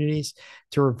Jewish communities,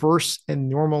 to reverse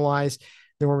and normalize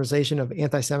the normalization of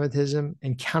anti-Semitism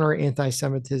and counter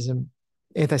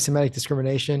anti-Semitic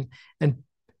discrimination. And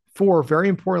four, very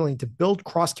importantly, to build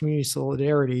cross-community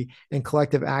solidarity and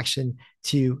collective action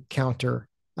to counter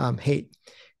hate.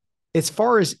 As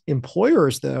far as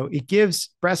employers, though, it gives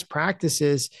best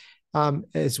practices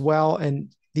as well.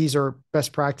 And these are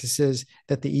best practices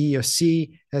that the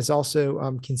EEOC has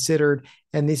also considered.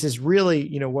 And this is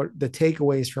really, what the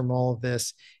takeaways from all of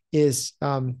this is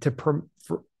for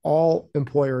all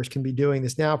employers can be doing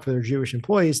this now for their Jewish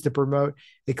employees to promote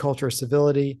a culture of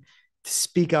civility, to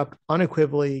speak up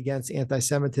unequivocally against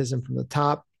anti-Semitism from the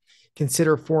top,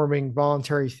 consider forming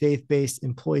voluntary faith-based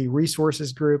employee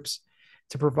resources groups,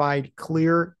 to provide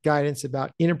clear guidance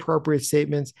about inappropriate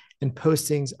statements and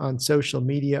postings on social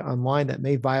media online that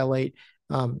may violate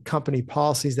company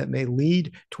policies that may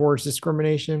lead towards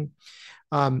discrimination.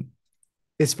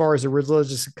 As far as the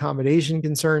religious accommodation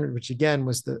concern, which again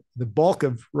was the bulk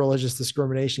of religious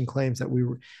discrimination claims that we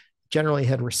generally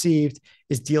had received,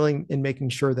 is dealing and making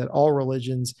sure that all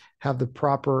religions have the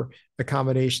proper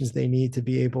accommodations they need to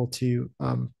be able to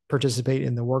participate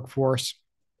in the workforce.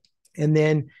 And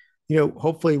then,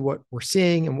 hopefully what we're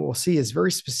seeing and what we'll see is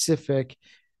very specific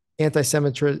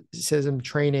anti-Semitism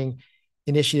training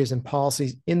initiatives and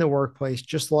policies in the workplace,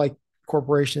 just like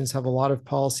corporations have a lot of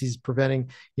policies preventing,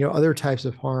 other types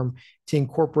of harm, to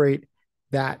incorporate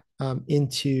that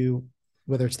into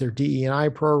whether it's their DE&I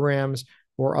programs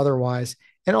or otherwise,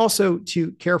 and also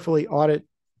to carefully audit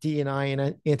DE&I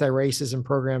and anti-racism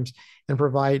programs and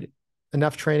provide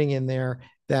enough training in there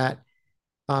that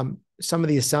some of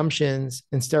the assumptions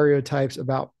and stereotypes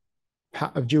of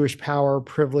Jewish power,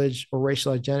 privilege, or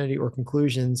racial identity or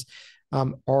conclusions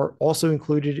are also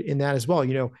included in that as well.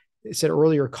 It said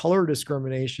earlier, color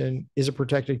discrimination is a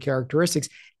protected characteristics.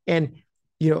 And,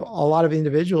 a lot of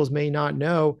individuals may not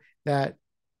know that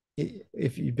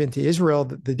if you've been to Israel,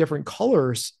 the different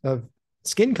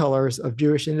skin colors of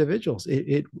Jewish individuals,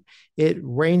 it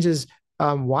ranges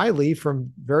widely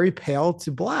from very pale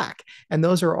to black. And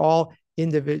those are all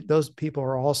those people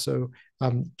are also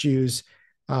Jews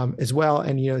as well.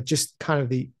 And, just kind of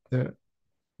the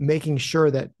making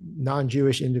sure that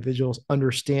non-Jewish individuals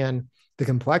understand the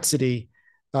complexity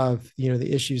of,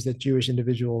 the issues that Jewish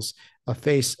individuals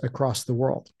face across the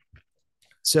world.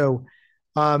 So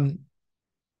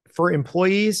for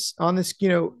employees on this,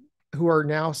 who are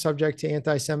now subject to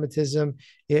anti-Semitism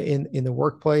in the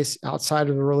workplace outside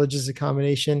of the religious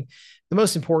accommodation, the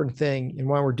most important thing and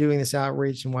why we're doing this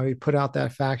outreach and why we put out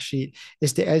that fact sheet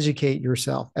is to educate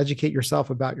yourself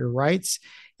about your rights.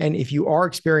 And if you are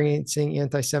experiencing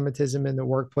anti-Semitism in the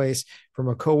workplace from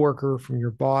a coworker, from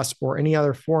your boss, or any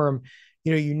other forum,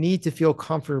 you need to feel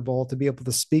comfortable to be able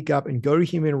to speak up and go to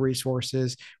human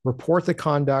resources, report the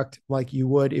conduct like you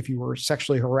would if you were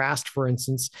sexually harassed, for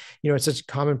instance. It's such a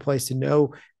common place to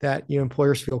know that,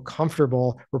 employers feel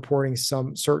comfortable reporting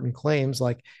some certain claims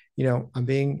like, I'm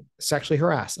being sexually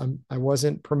harassed. I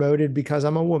wasn't promoted because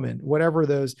I'm a woman. Whatever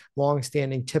those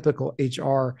longstanding typical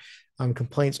HR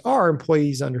complaints are,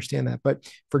 employees understand that. But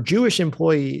for Jewish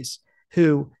employees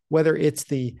who, whether it's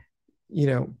the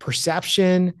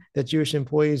perception that Jewish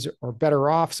employees are better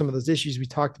off, some of those issues we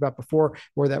talked about before,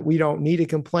 or that we don't need to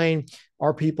complain,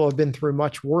 our people have been through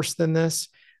much worse than this.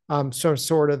 So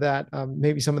sort of that,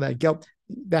 maybe some of that guilt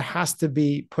that has to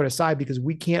be put aside, because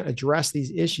we can't address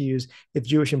these issues if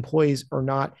Jewish employees are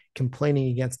not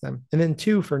complaining against them. And then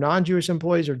two, for non-Jewish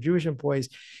employees or Jewish employees,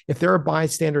 if they're a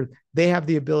bystander, they have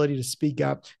the ability to speak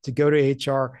up, to go to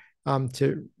HR,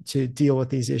 to deal with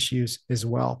these issues as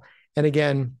well. And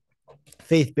again,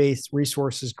 faith-based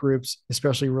resources groups,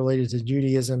 especially related to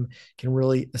Judaism, can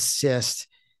really assist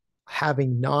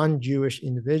having non-Jewish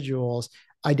individuals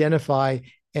identify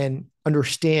and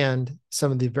understand some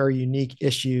of the very unique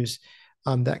issues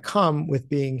that come with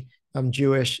being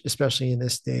Jewish, especially in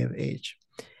this day of age.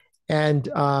 And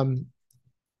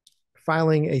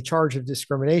filing a charge of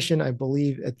discrimination, I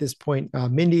believe at this point,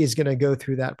 Mindy is going to go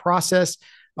through that process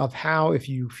of how, if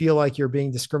you feel like you're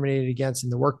being discriminated against in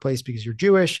the workplace because you're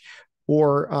Jewish,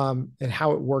 or and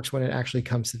how it works when it actually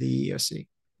comes to the EEOC.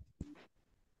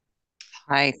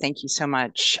 Hi, thank you so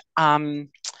much.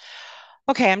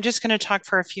 Okay, I'm just going to talk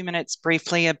for a few minutes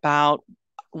briefly about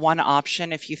one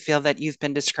option. If you feel that you've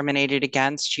been discriminated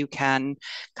against, you can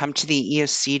come to the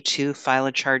EEOC to file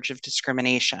a charge of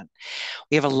discrimination.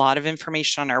 We have a lot of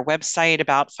information on our website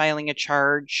about filing a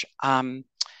charge.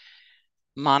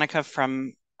 Monica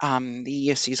from the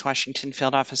EEOC's Washington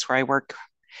field office where I work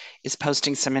is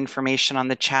posting some information on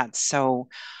the chat. So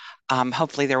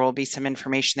Hopefully there will be some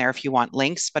information there if you want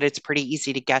links, but it's pretty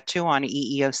easy to get to on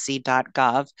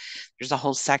eeoc.gov. There's a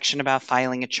whole section about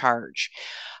filing a charge.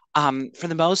 For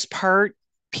the most part,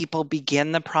 people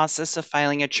begin the process of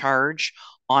filing a charge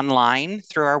online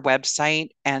through our website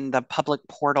and the public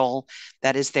portal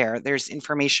that is there. There's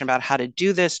information about how to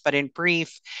do this, but in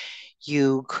brief,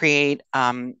 you create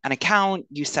an account,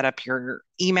 you set up your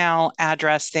email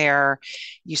address there,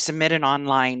 you submit an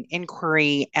online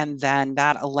inquiry, and then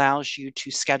that allows you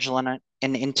to schedule an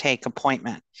intake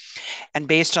appointment. And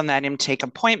based on that intake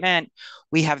appointment,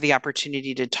 we have the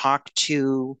opportunity to talk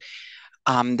to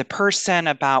the person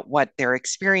about what they're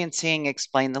experiencing,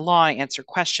 explain the law, answer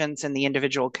questions, and the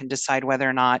individual can decide whether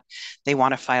or not they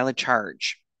want to file a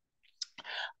charge.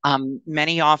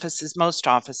 Many offices, most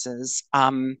offices,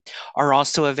 are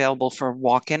also available for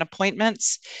walk-in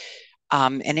appointments.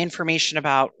 And information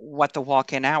about what the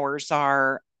walk-in hours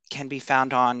are can be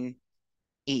found on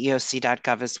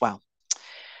eeoc.gov as well.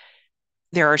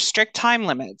 There are strict time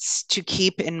limits to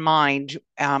keep in mind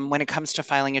when it comes to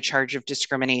filing a charge of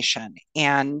discrimination.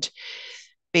 And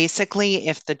basically,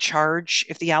 if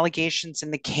the allegations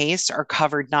in the case are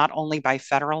covered not only by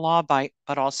federal law, but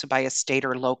also by a state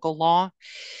or local law,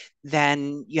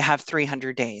 then you have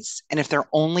 300 days. And if they're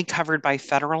only covered by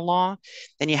federal law,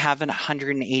 then you have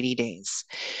 180 days.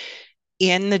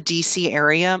 In the DC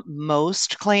area,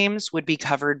 most claims would be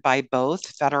covered by both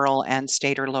federal and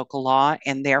state or local law,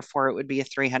 and therefore it would be a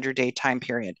 300-day time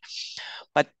period.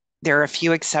 But there are a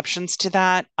few exceptions to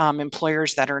that.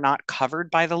 Employers that are not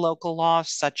covered by the local law,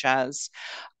 such as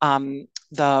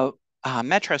the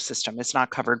metro system is not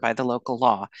covered by the local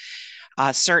law.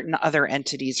 Certain other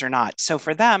entities are not. So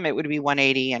for them, it would be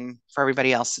 180, and for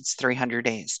everybody else, it's 300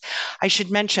 days. I should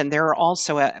mention there are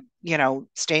also,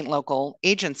 state and local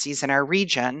agencies in our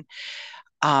region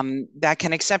that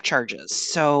can accept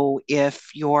charges. So if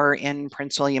you're in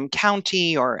Prince William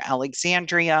County or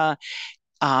Alexandria,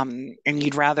 and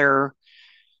you'd rather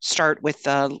start with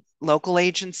the local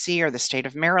agency or the state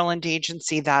of Maryland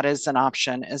agency, that is an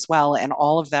option as well. And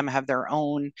all of them have their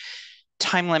own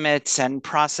time limits and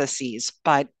processes.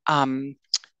 But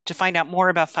to find out more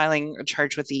about filing a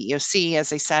charge with the EEOC,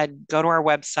 as I said, go to our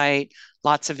website,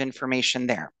 lots of information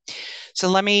there. So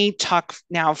let me talk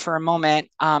now for a moment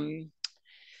on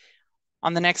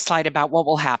the next slide about what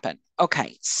will happen.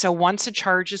 Okay, so once a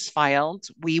charge is filed,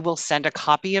 we will send a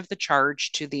copy of the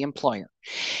charge to the employer.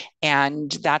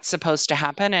 And that's supposed to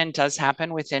happen and does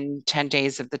happen within 10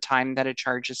 days of the time that a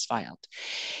charge is filed.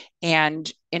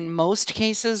 And in most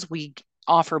cases, we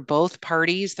offer both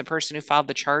parties, the person who filed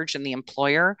the charge and the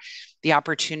employer, the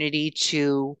opportunity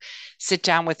to sit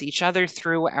down with each other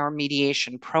through our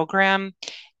mediation program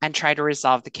and try to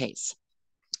resolve the case.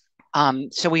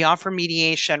 So we offer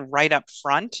mediation right up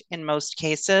front in most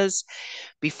cases,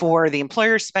 before the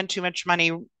employers spend too much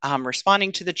money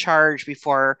responding to the charge,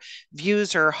 before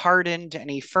views are hardened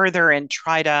any further, and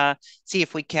try to see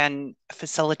if we can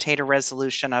facilitate a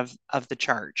resolution of the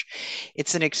charge.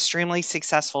 It's an extremely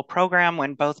successful program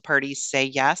when both parties say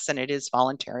yes, and it is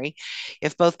voluntary.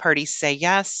 If both parties say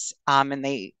yes, and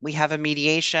we have a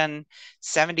mediation,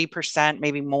 70%,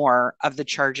 maybe more, of the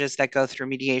charges that go through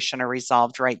mediation are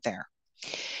resolved right there.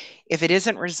 If it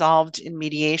isn't resolved in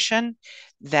mediation,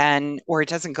 then, or it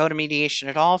doesn't go to mediation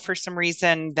at all for some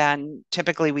reason, then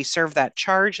typically we serve that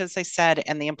charge, as I said,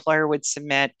 and the employer would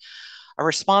submit a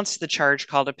response to the charge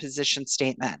called a position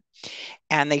statement.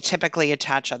 And they typically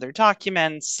attach other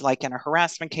documents, like in a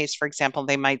harassment case, for example,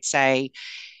 they might say,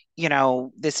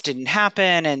 this didn't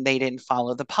happen and they didn't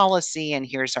follow the policy, and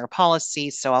here's our policy.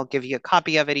 So I'll give you a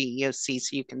copy of it, EEOC,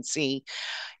 so you can see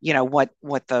what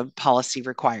the policy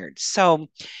required. So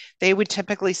they would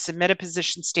typically submit a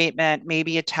position statement,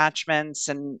 maybe attachments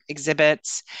and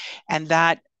exhibits, and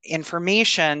that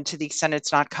information, to the extent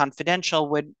it's not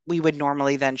confidential, we would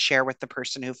normally then share with the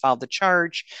person who filed the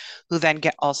charge, who then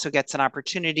also gets an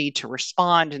opportunity to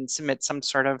respond and submit some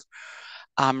sort of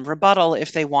rebuttal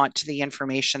if they want to the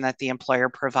information that the employer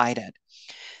provided.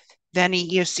 Then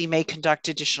EEOC may conduct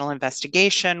additional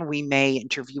investigation. We may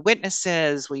interview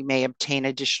witnesses. We may obtain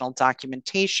additional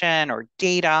documentation or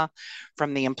data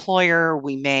from the employer.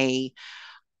 We may,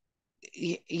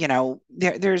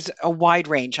 there's a wide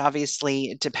range.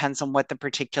 Obviously, it depends on what the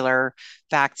particular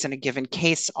facts in a given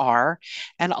case are.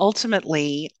 And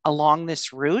ultimately, along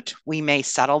this route, we may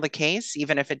settle the case,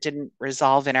 even if it didn't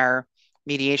resolve in our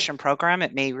mediation program.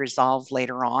 It may resolve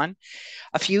later on.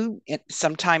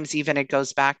 Sometimes even it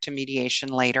goes back to mediation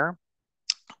later.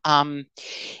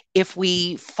 If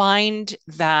we find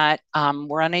that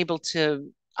we're unable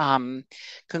to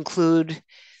conclude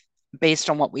based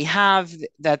on what we have,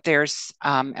 that there's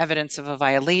evidence of a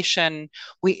violation,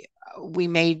 we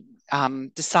may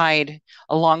decide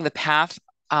along the path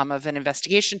of an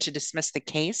investigation to dismiss the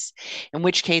case, in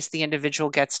which case the individual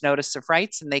gets notice of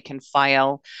rights and they can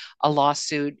file a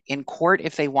lawsuit in court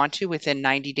if they want to within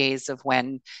 90 days of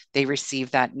when they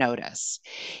receive that notice.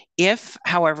 If,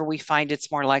 however, we find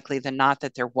it's more likely than not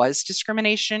that there was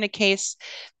discrimination in a case,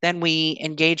 then we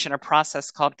engage in a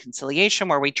process called conciliation,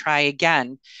 where we try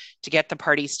again to get the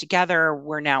parties together.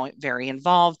 We're now very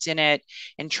involved in it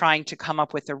and trying to come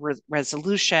up with a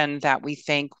resolution that we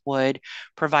think would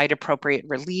provide appropriate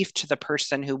relief to the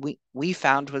person who we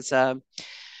found was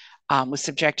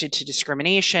subjected to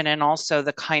discrimination, and also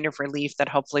the kind of relief that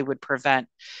hopefully would prevent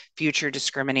future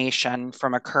discrimination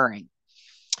from occurring.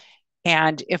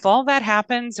 And if all that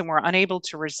happens and we're unable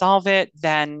to resolve it,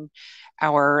 then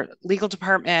our legal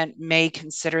department may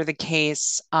consider the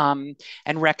case and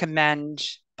recommend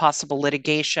possible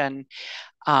litigation,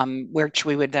 which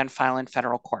we would then file in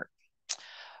federal court.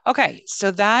 Okay, so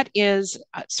that is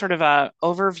sort of an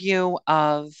overview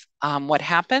of what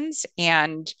happens.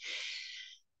 And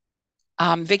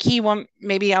Vicki,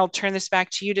 maybe I'll turn this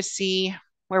back to you to see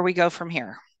where we go from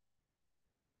here.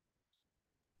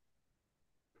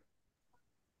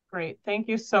 Great. Thank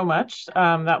you so much.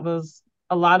 That was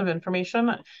a lot of information.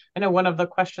 I know one of the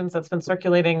questions that's been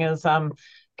circulating is,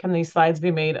 can these slides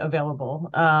be made available?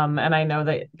 And I know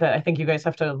that I think you guys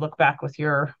have to look back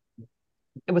within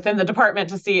the department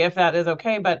to see if that is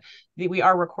okay, but we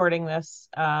are recording this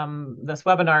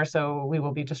webinar, so we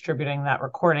will be distributing that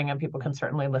recording, and people can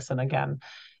certainly listen again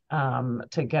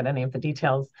to get any of the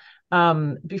details.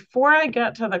 Before I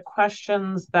get to the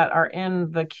questions that are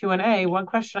in the Q&A, one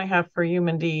question I have for you,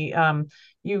 Mindy.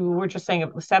 You were just saying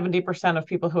 70% of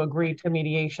people who agree to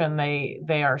mediation,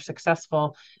 they are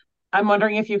successful. I'm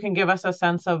wondering if you can give us a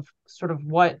sense of sort of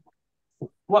what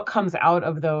comes out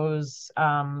of those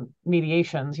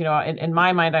mediations. You know, in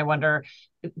my mind, I wonder,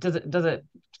 does it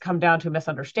come down to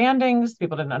misunderstandings?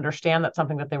 People didn't understand that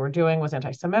something that they were doing was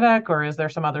anti-Semitic, or is there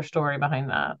some other story behind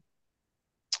that?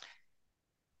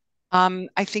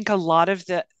 I think a lot of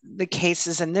the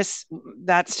cases, and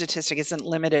that statistic isn't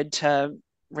limited to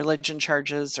religion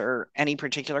charges or any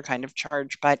particular kind of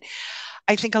charge, but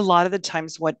I think a lot of the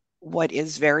times what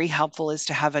is very helpful is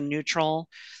to have a neutral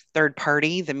third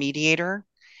party, the mediator,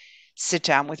 sit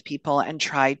down with people and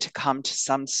try to come to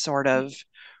some sort of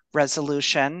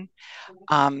resolution.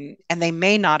 And they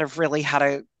may not have really had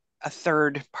a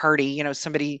third party, you know,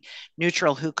 somebody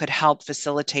neutral who could help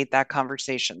facilitate that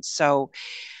conversation. So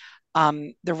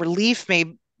the relief may,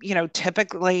 you know,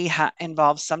 typically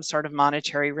involve some sort of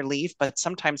monetary relief, but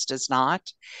sometimes does not.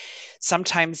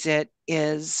 Sometimes it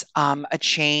is a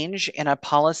change in a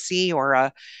policy or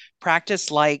a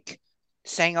practice, like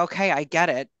saying, okay, I get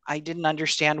it. I didn't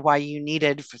understand why you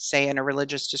needed, say, in a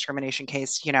religious discrimination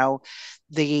case, you know,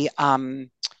 the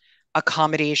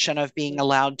accommodation of being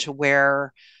allowed to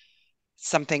wear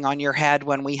something on your head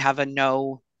when we have a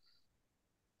no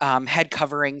head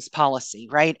coverings policy,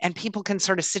 right? And people can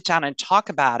sort of sit down and talk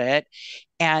about it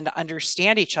and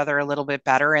understand each other a little bit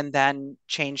better, and then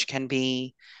change can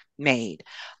be made.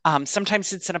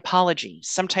 Sometimes it's an apology.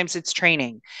 Sometimes it's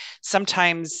training.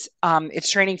 Sometimes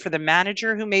it's training for the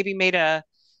manager who maybe made a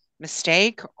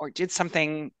mistake or did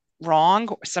something wrong.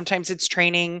 Sometimes it's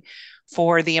training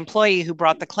for the employee who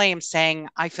brought the claim, saying,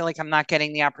 I feel like I'm not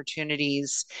getting the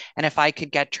opportunities, and if I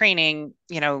could get training,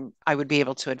 you know, I would be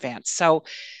able to advance. So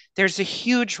there's a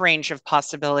huge range of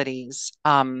possibilities.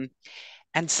 And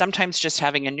sometimes just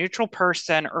having a neutral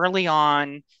person early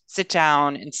on sit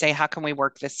down and say, how can we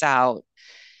work this out,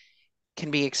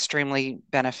 can be extremely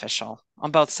beneficial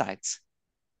on both sides.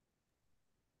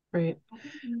 Great.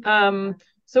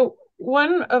 So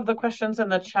one of the questions in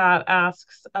the chat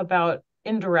asks about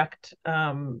indirect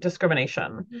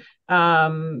discrimination.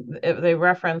 They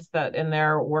referenced that in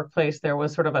their workplace, there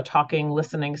was sort of a talking,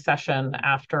 listening session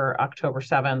after October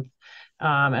 7th.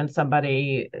 And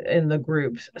somebody in the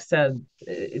group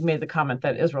made the comment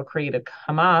that Israel created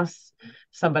Hamas.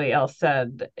 Somebody else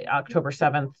said October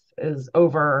 7th is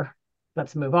over,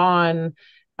 let's move on.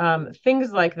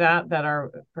 Things like that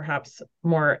are perhaps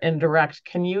more indirect.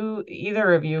 Can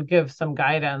either of you give some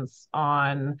guidance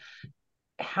on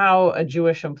how a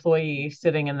Jewish employee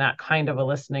sitting in that kind of a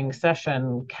listening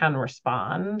session can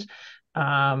respond?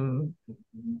 I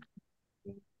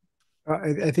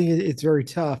think it's very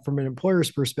tough from an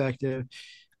employer's perspective,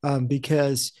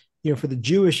 because, you know, for the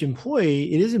Jewish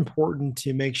employee, it is important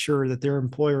to make sure that their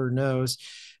employer knows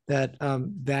that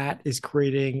that is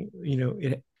creating, you know,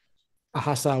 a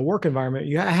hostile work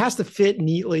environment. It has to fit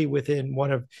neatly within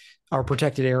one of or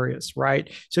protected areas, right?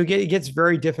 So it gets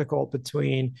very difficult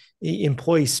between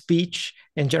employee speech,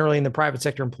 and generally in the private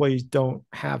sector, employees don't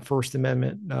have First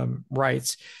Amendment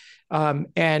rights,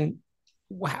 and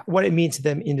what it means to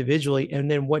them individually,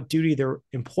 and then what duty their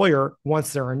employer,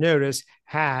 once they're on notice,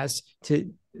 has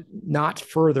to not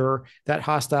further that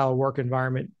hostile work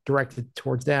environment directed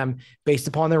towards them based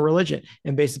upon their religion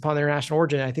and based upon their national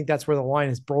origin. And I think that's where the line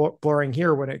is blurring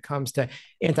here when it comes to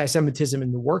anti-Semitism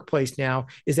in the workplace now,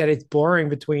 is that it's blurring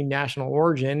between national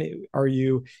origin. Are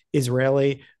you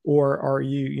Israeli, or are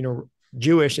you,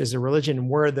 Jewish as a religion, and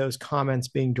where are those comments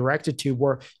being directed to,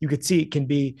 where you could see it can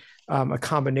be a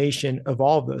combination of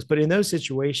all of those. But in those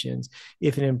situations,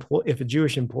 if a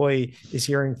Jewish employee is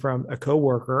hearing from a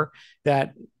coworker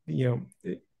that,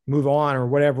 move on, or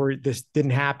whatever, this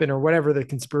didn't happen, or whatever the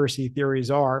conspiracy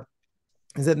theories are,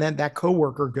 is that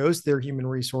coworker goes to their human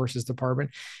resources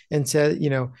department and says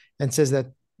that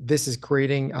this is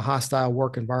creating a hostile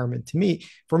work environment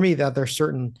for me, that there's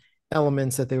certain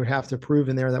elements that they would have to prove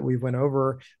in there that we went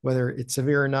over, whether it's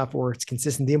severe enough or it's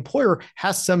consistent. The employer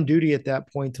has some duty at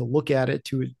that point to look at it,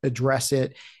 to address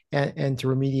it, and to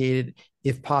remediate it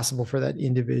if possible for that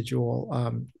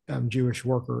individual Jewish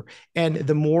worker. And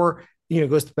the more,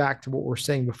 goes back to what we're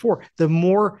saying before, the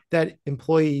more that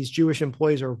Jewish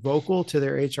employees are vocal to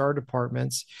their HR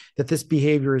departments that this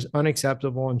behavior is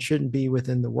unacceptable and shouldn't be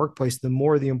within the workplace, the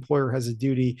more the employer has a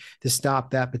duty to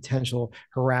stop that potential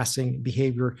harassing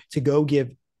behavior, to go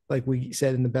give, like we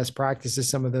said in the best practices,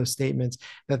 some of those statements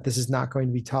that this is not going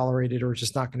to be tolerated, or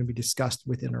just not going to be discussed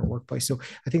within our workplace. So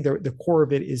I think the core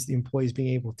of it is the employees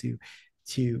being able to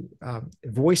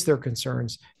voice their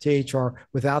concerns to HR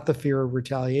without the fear of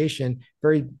retaliation,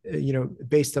 very,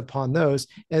 based upon those.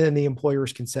 And then the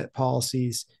employers can set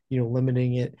policies,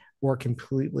 limiting it or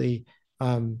completely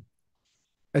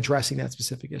addressing that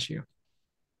specific issue.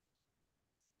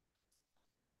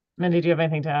 Mindy, do you have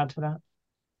anything to add to that?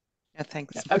 Yeah,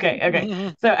 thanks.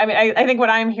 Okay. So, I think what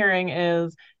I'm hearing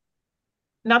is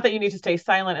not that you need to stay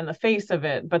silent in the face of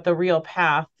it, but the real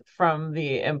path from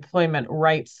the employment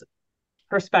rights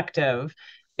perspective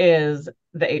is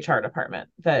the HR department.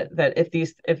 That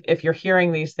if you're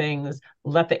hearing these things,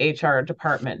 let the HR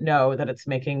department know that it's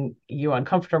making you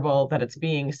uncomfortable, that it's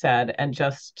being said, and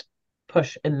just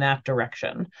push in that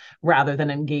direction rather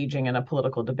than engaging in a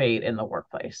political debate in the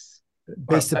workplace.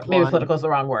 Based upon, maybe political is the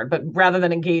wrong word, but rather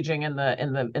than engaging in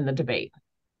the debate.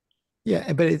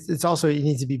 Yeah, but it's also, it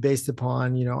needs to be based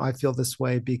upon, I feel this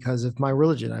way because of my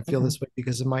religion. I feel this way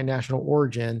because of my national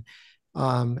origin.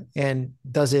 And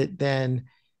does it then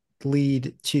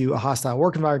lead to a hostile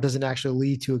work environment? Does it actually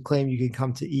lead to a claim you can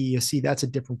come to EEOC? That's a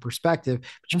different perspective,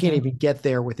 but you can't even get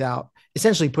there without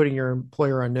essentially putting your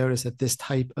employer on notice that this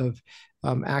type of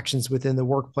actions within the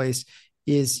workplace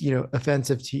is,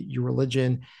 offensive to your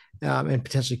religion, and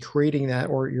potentially creating that,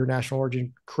 or your national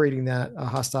origin, creating that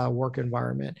hostile work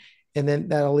environment. And then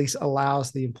that at least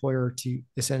allows the employer to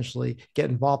essentially get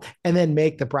involved, and then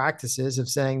make the practices of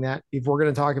saying that if we're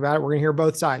going to talk about it, we're going to hear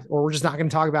both sides, or we're just not going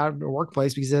to talk about it in the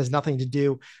workplace because it has nothing to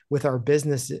do with our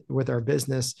business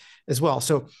as well.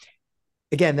 So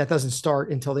again, that doesn't start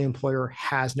until the employer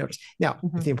has notice. Now,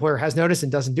 if the employer has notice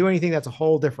and doesn't do anything, that's a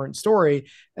whole different story.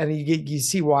 And you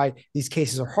see why these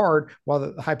cases are hard, while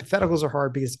the hypotheticals are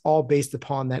hard, because it's all based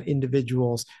upon that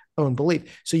individual's own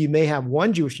belief. So you may have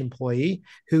one Jewish employee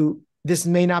who this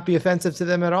may not be offensive to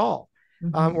them at all,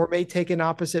 or may take an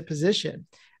opposite position.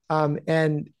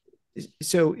 And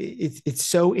so it's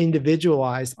so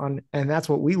individualized and that's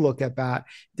what we look at.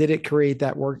 Did it create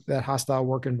that hostile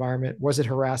work environment? Was it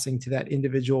harassing to that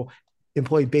individual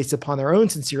employee based upon their own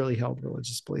sincerely held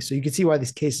religious beliefs? So you can see why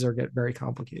these cases get very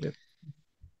complicated.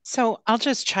 So I'll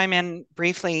just chime in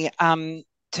briefly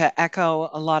to echo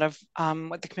a lot of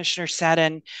what the commissioner said.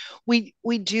 And we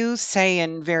do say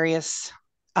in various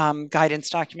guidance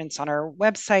documents on our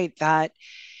website that,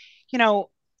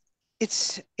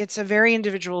 it's a very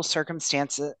individual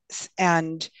circumstances,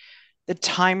 and the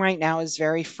time right now is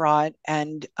very fraught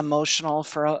and emotional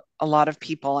for a lot of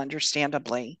people,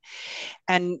 understandably.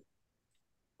 And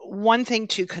one thing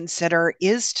to consider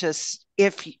is to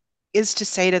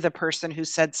say to the person who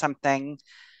said something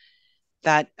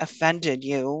that offended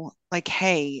you, like,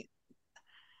 hey,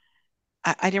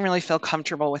 I didn't really feel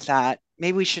comfortable with that.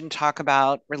 Maybe we shouldn't talk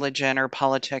about religion or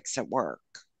politics at work.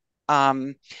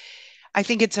 I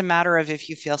think it's a matter of if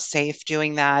you feel safe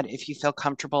doing that, if you feel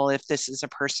comfortable, if this is a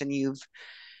person you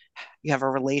have a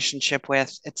relationship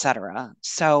with, etc.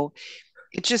 So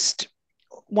it's just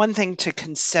one thing to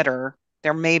consider.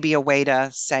 There may be a way to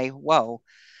say, whoa,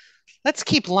 let's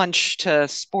keep lunch to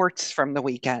sports from the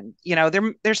weekend.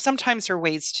 There's sometimes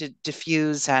ways to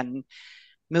diffuse and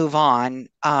move on.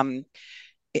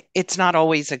 It's not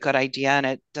always a good idea and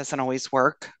it doesn't always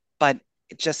work, but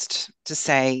just to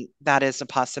say that is a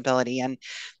possibility. And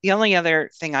the only other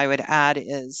thing I would add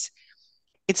is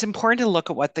it's important to look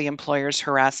at what the employer's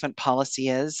harassment policy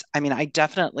is. I mean, I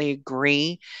definitely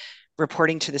agree.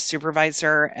 Reporting to the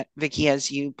supervisor, Vicky,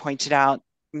 as you pointed out,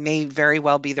 may very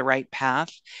well be the right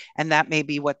path. And that may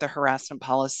be what the harassment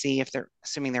policy, if they're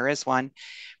assuming there is one,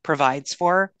 provides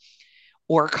for,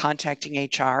 or contacting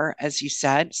HR, as you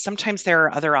said. Sometimes there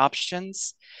are other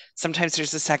options. Sometimes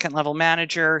there's a second level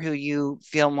manager who you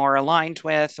feel more aligned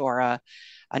with, or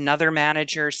another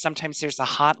manager. Sometimes there's a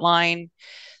hotline.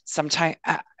 Sometimes,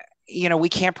 we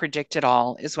can't predict it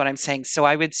all, is what I'm saying. So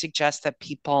I would suggest that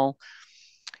people,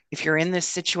 if you're in this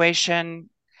situation,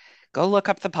 go look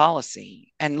up the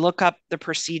policy and look up the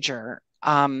procedure,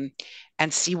 and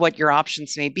see what your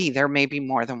options may be. There may be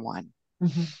more than one.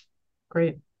 Mm-hmm.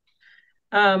 Great.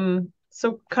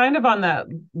 So kind of on that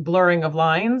blurring of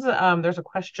lines, there's a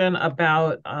question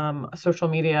about social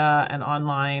media and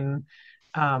online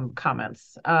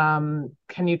comments.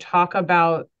 Can you talk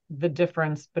about the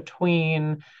difference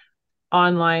between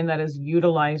online that is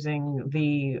utilizing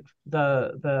the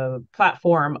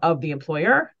platform of the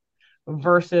employer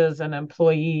versus an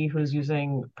employee who's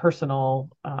using personal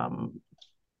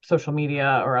social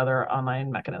media or other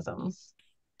online mechanisms?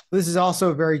 This is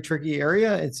also a very tricky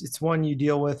area. It's one you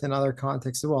deal with in other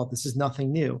contexts as well. This is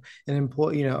nothing new. An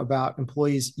employee, about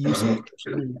employees' use of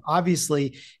social media.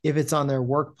 Obviously, if it's on their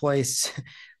workplace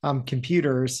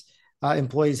computers,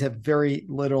 employees have very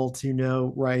little to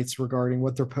no rights regarding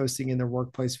what they're posting in their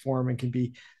workplace forum and can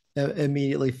be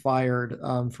immediately fired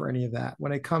for any of that.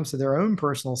 When it comes to their own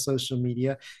personal social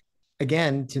media,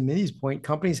 again, to Minnie's point,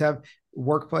 companies have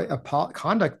workplace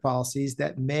conduct policies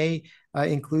that may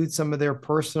include some of their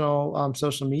personal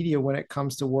social media when it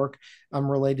comes to work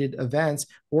related events,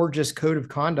 or just code of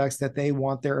conducts that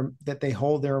they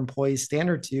hold their employees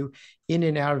standard to in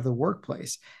and out of the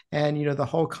workplace. And the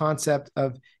whole concept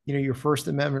of your First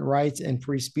Amendment rights and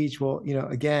free speech. Well,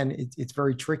 again, it's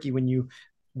very tricky when you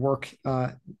work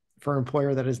for an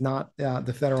employer that is not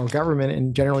the federal government,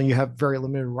 and generally you have very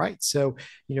limited rights. So,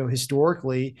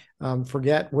 historically,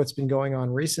 forget what's been going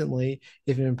on recently.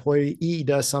 If an employee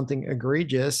does something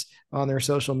egregious on their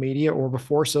social media or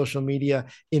before social media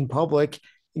in public,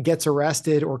 gets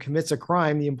arrested or commits a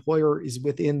crime, the employer is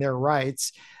within their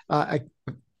rights.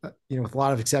 With a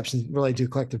lot of exceptions related to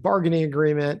collective bargaining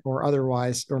agreement or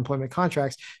otherwise, or employment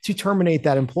contracts, to terminate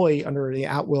that employee under the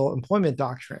at-will employment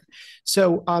doctrine.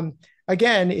 So,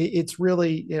 again, it's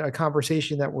really a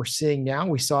conversation that we're seeing now.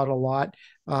 We saw it a lot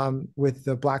with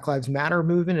the Black Lives Matter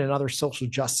movement and other social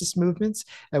justice movements.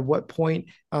 At what point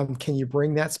can you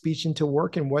bring that speech into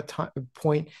work, and what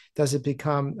point does it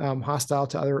become hostile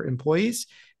to other employees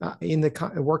in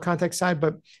the work context side?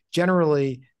 But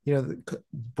generally, the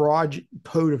broad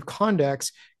code of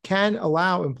conducts can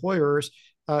allow employees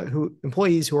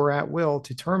who are at will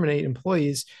to terminate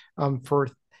employees for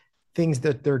things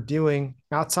that they're doing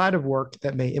outside of work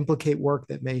that may implicate work,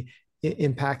 that may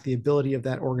impact the ability of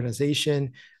that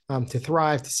organization to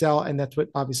thrive, to sell. And that's what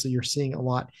obviously you're seeing a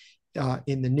lot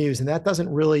in the news. And that doesn't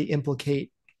really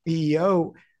implicate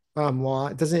EEO law.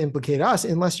 It doesn't implicate us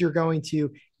unless you're going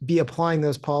to be applying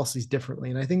those policies differently.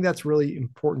 And I think that's really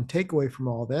important takeaway from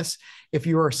all this. If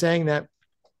you are saying that,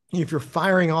 if you're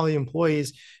firing all the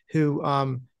employees who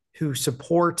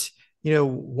support,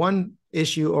 one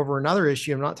issue over another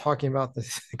issue, I'm not talking about the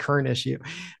current issue,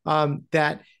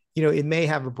 that it may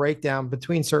have a breakdown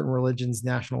between certain religions,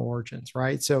 national origins,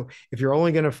 right? So if you're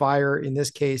only going to fire, in this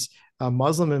case,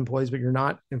 Muslim employees, but you're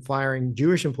not firing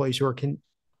Jewish employees who are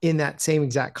in that same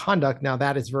exact conduct, now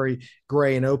that is very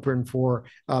gray and open for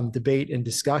debate and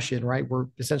discussion, right? We're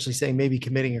essentially saying maybe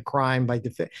committing a crime by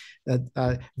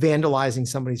vandalizing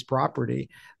somebody's property.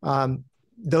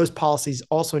 Those policies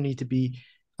also need to be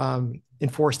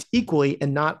enforced equally,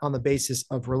 and not on the basis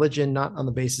of religion, not on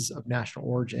the basis of national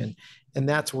origin. And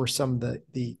that's where some of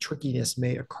the trickiness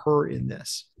may occur in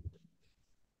this.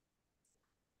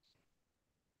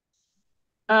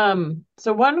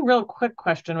 So one real quick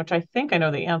question, which I think I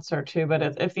know the answer to, but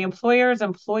if the employer's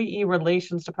employee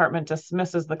relations department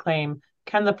dismisses the claim,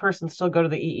 can the person still go to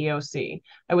the EEOC?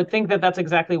 I would think that that's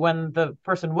exactly when the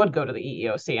person would go to the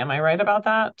EEOC. Am I right about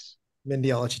that?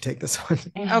 Mindy, I'll let you take this one.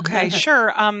 Okay,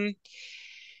 sure.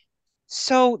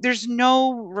 So there's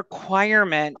no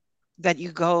requirement that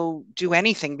you go do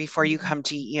anything before you come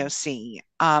to EEOC.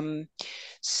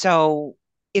 So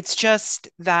it's just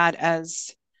that,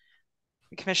 as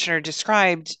the commissioner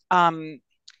described,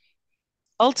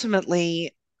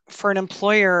 ultimately, for an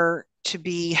employer to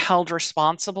be held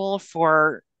responsible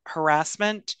for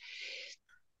harassment,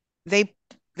 they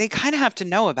they kind of have to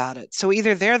know about it. So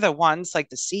either they're the ones, like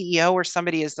the CEO or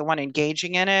somebody is the one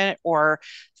engaging in it, or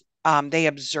they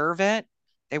observe it.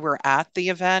 They were at the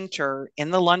event or in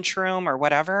the lunchroom or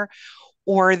whatever,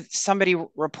 or somebody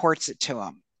reports it to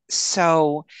them.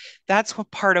 So that's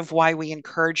what part of why we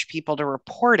encourage people to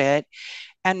report it,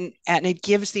 and it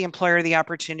gives the employer the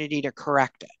opportunity to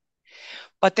correct it.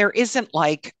 But there isn't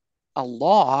like a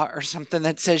law or something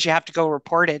that says you have to go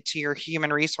report it to your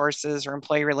human resources or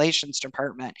employee relations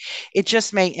department. It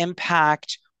just may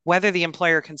impact whether the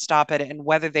employer can stop it and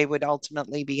whether they would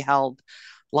ultimately be held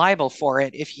liable for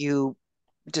it if you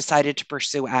decided to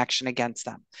pursue action against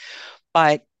them.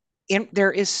 But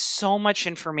there is so much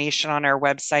information on our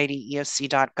website,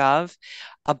 eeoc.gov,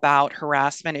 about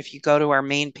harassment. If you go to our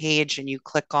main page and you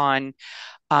click on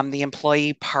the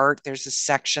employee part, there's a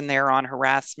section there on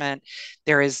harassment.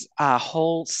 There is a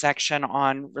whole section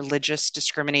on religious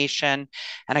discrimination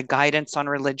and a guidance on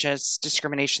religious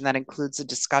discrimination that includes a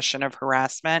discussion of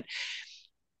harassment.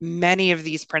 Many of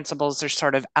these principles are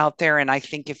sort of out there. And I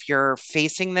think if you're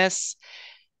facing this,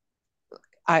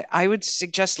 I would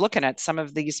suggest looking at some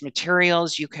of these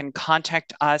materials. You can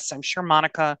contact us. I'm sure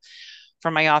Monica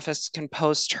from my office can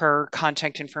post her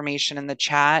contact information in the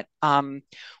chat.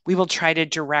 We will try to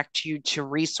direct you to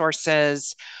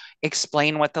resources,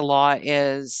 explain what the law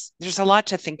is. There's a lot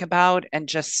to think about and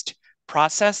just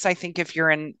process, I think, if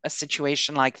you're in a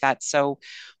situation like that. So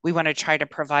we want to try to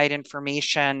provide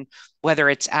information, whether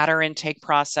it's at our intake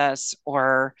process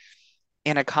or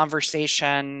in a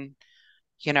conversation,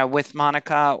 with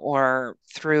Monica, or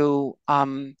through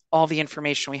all the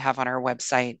information we have on our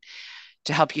website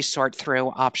to help you sort through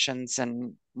options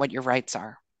and what your rights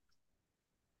are.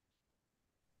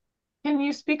 Can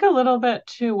you speak a little bit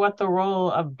to what the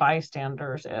role of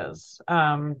bystanders is?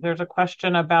 There's a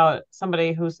question about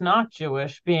somebody who's not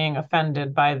Jewish being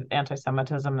offended by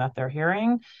anti-Semitism that they're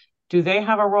hearing. Do they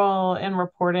have a role in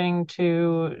reporting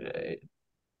to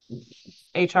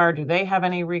HR? Do they have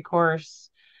any recourse?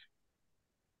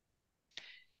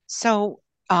 So,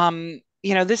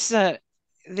 this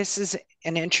is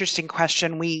an interesting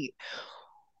question. We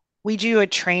do a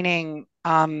training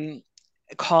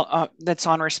that's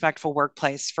on respectful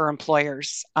workplace for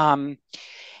employers,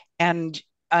 and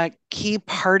a key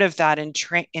part of that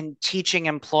in teaching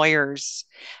employers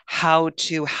how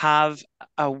to have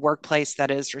a workplace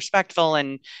that is respectful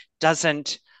and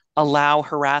doesn't allow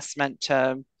harassment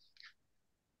to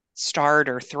start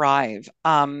or thrive.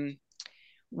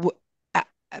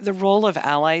 The role of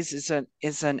allies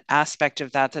is an aspect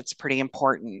of that that's pretty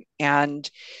important.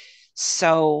 And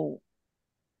so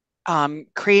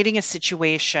creating a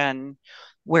situation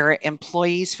where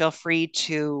employees feel free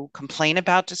to complain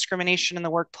about discrimination in the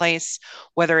workplace,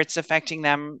 whether it's affecting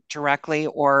them directly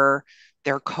or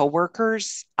their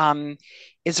coworkers,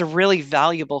 is a really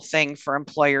valuable thing for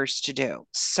employers to do.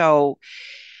 So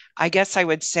I guess I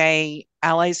would say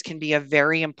allies can be a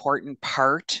very important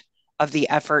part of the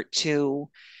effort to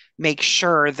make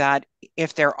sure that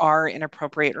if there are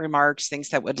inappropriate remarks, things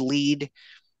that would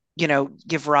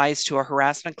give rise to a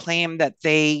harassment claim, that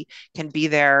they can be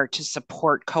there to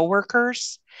support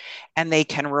coworkers and they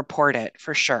can report it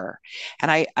for sure. And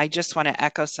I just want to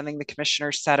echo something the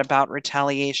commissioner said about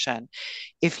retaliation.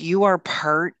 If you are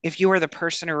the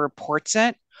person who reports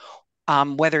it,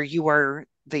 whether you are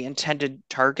the intended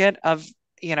target of,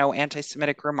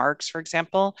 anti-Semitic remarks, for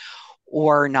example,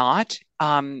 or not,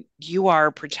 you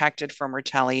are protected from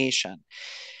retaliation.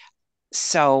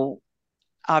 So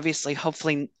obviously,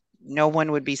 hopefully no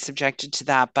one would be subjected to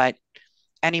that, but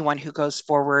anyone who goes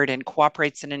forward and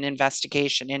cooperates in an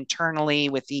investigation internally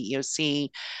with the EEOC,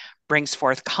 brings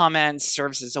forth comments,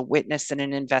 serves as a witness in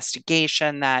an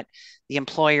investigation that the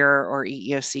employer or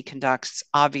EEOC conducts,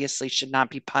 obviously should not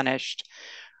be punished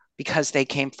because they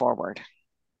came forward.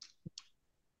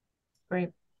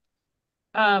 Great.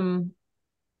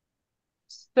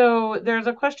 So there's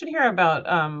a question here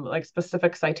about like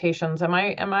specific citations.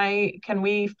 Can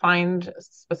we find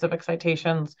specific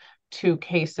citations to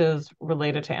cases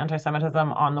related to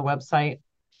anti-Semitism on the website?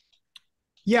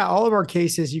 Yeah, all of our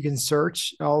cases, you can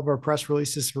search all of our press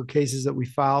releases for cases that we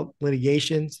filed,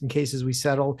 litigations and cases we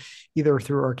settled, either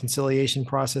through our conciliation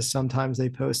process. Sometimes they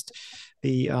post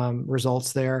the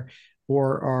results there,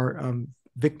 or our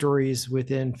victories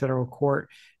within federal court.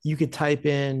 You could type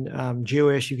in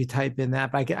Jewish, you could type in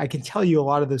that, but I can tell you a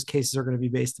lot of those cases are going to be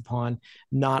based upon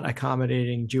not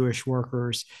accommodating Jewish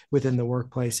workers within the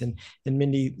workplace. And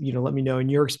Mindy, let me know in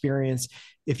your experience,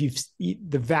 if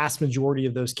the vast majority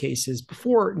of those cases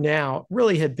before now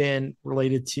really had been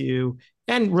related to,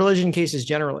 and religion cases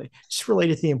generally, just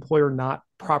related to the employer not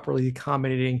properly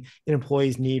accommodating an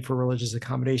employee's need for religious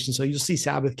accommodation. So you'll see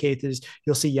Sabbath cases,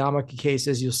 you'll see yarmulke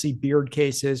cases, you'll see beard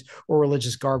cases or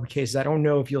religious garb cases. I don't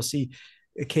know if you'll see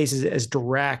cases as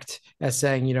direct as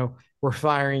saying, we're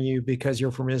firing you because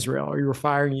you're from Israel, or you're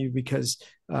firing you because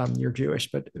you're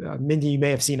Jewish. But Mindy, you may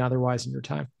have seen otherwise in your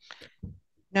time.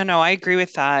 No, I agree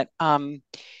with that.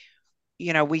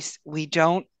 We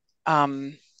don't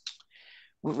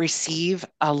receive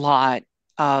a lot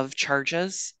of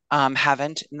charges,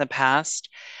 haven't in the past.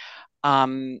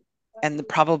 And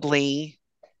probably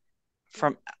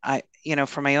from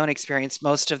my own experience,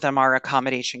 most of them are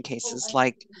accommodation cases,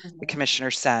 like the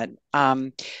commissioner said.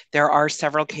 There are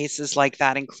several cases like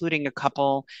that, including a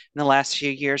couple in the last few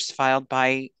years filed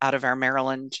out of our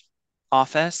Maryland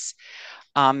office,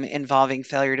 involving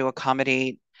failure to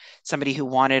accommodate somebody who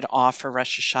wanted off for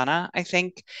Rosh Hashanah, I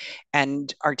think,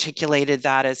 and articulated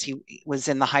that as he was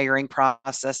in the hiring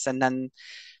process. And then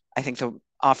I think the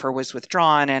offer was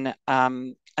withdrawn.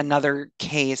 And another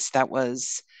case that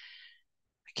was,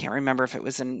 I can't remember if it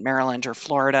was in Maryland or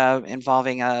Florida,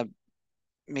 involving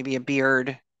maybe a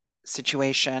beard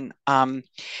situation.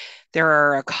 There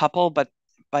are a couple, but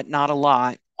not a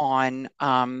lot on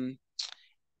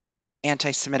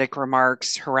anti-Semitic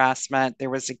remarks, harassment.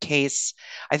 There was a case,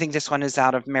 I think this one is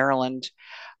out of Maryland,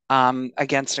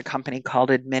 against a company called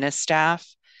Administaff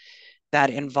that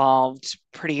involved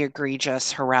pretty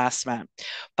egregious harassment.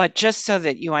 But just so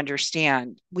that you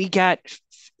understand, we get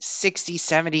 60,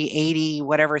 70, 80,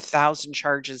 whatever thousand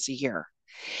charges a year.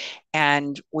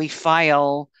 And we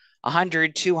file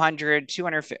 100, 200,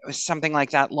 250, something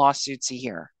like that, lawsuits a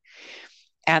year.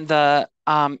 And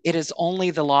it is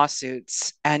only the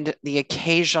lawsuits and the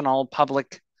occasional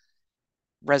public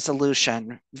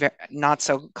resolution, not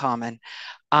so common,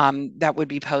 that would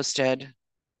be posted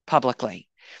publicly.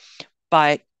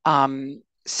 But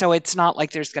so it's not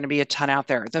like there's going to be a ton out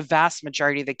there. The vast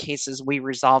majority of the cases we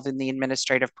resolve in the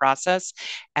administrative process,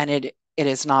 and it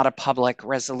is not a public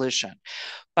resolution.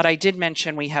 But I did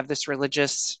mention we have this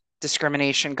religious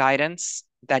discrimination guidance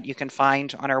that you can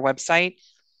find on our website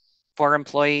for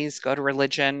employees. Go to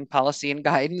religion, policy, and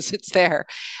guidance. It's there.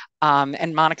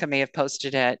 And Monica may have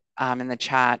posted it in the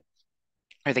chat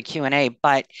or the Q&A,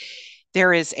 but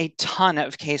there is a ton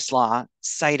of case law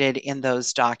cited in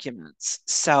those documents.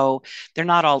 So they're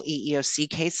not all EEOC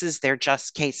cases, they're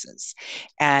just cases.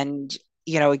 And,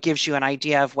 it gives you an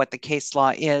idea of what the case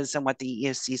law is and what the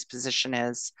EEOC's position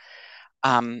is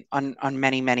on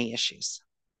many, many issues.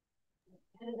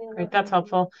 Great, that's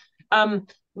helpful. I'm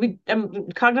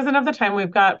cognizant of the time.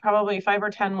 We've got probably 5 or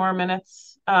 10 more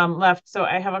minutes left. So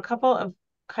I have a couple of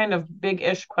kind of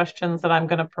big-ish questions that I'm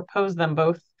going to propose them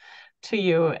both to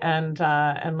you and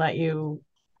let you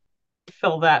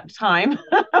fill that time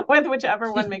with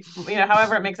whichever one makes,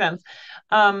 however it makes sense.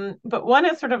 But one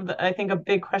is sort of, I think, a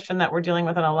big question that we're dealing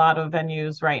with in a lot of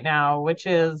venues right now, which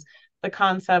is the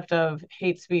concept of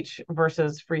hate speech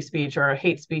versus free speech, or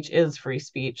hate speech is free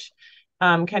speech.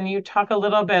 Can you talk a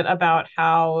little bit about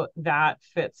how that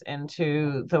fits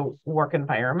into the work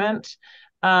environment?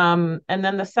 And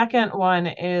then the second one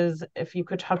is, if you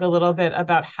could talk a little bit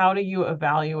about how do you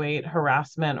evaluate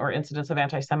harassment or incidents of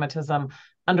anti-Semitism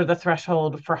under the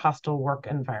threshold for hostile work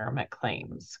environment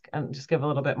claims, and just give a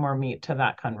little bit more meat to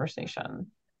that conversation.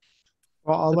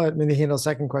 Well, I'll let Mindy handle the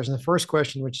second question. The first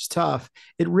question, which is tough,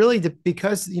 it really,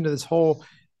 because, this whole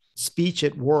speech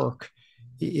at work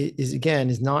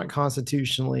is not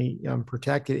constitutionally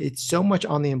protected. It's so much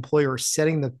on the employer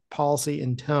setting the policy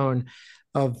and tone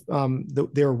of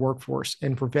their workforce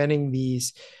and preventing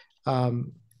these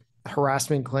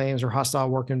harassment claims or hostile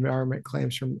work environment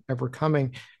claims from ever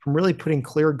coming, from really putting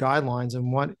clear guidelines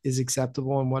on what is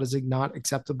acceptable and what is not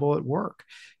acceptable at work,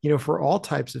 for all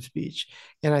types of speech.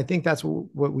 And I think that's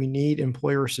what we need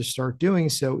employers to start doing.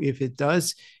 So if it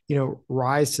does,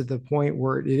 rise to the point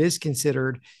where it is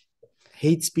considered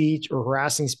hate speech or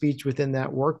harassing speech within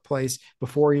that workplace,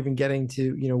 before even getting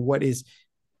to, what is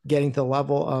getting to the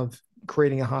level of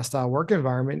creating a hostile work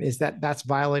environment, is that's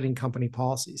violating company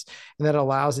policies. And that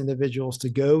allows individuals to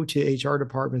go to HR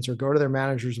departments or go to their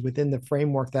managers within the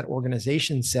framework that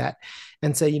organization set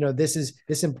and say,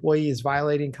 this employee is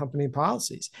violating company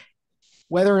policies.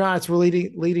 Whether or not it's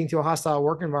leading to a hostile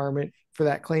work environment for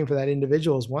that claim for that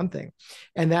individual is one thing.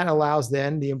 And that allows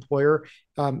then the employer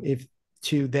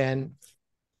to then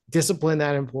discipline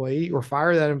that employee or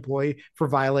fire that employee for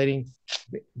violating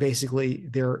basically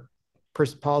their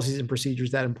policies and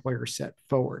procedures that employers set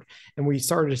forward. And we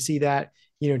started to see that,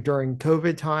 during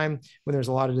COVID time, when there's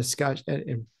a lot of discussion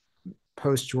and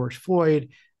post George Floyd,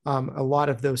 a lot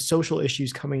of those social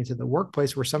issues coming into the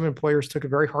workplace, where some employers took a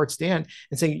very hard stand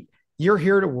and saying, you're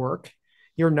here to work,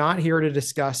 You're not here to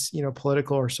discuss,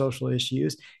 political or social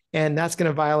issues. And that's going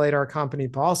to violate our company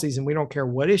policies. And we don't care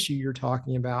what issue you're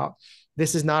talking about.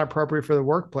 This is not appropriate for the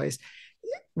workplace,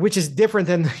 which is different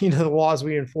than, the laws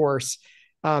we enforce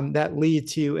that lead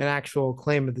to an actual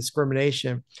claim of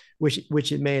discrimination,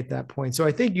 which it may at that point. So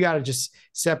I think you got to just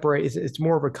separate. It's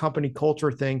more of a company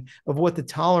culture thing of what the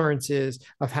tolerance is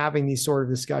of having these sort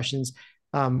of discussions,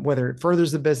 whether it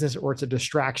furthers the business or it's a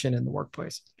distraction in the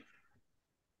workplace.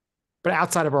 But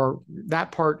outside of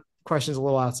that part, question is a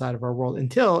little outside of our world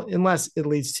unless it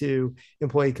leads to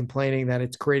employee complaining that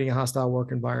it's creating a hostile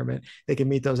work environment. They can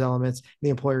meet those elements. The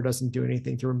employer doesn't do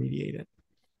anything to remediate it.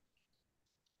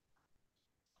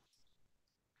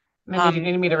 Mindy, do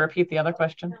you need me to repeat the other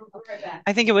question?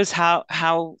 I think it was how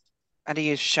do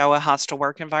you show a hostile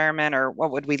work environment, or what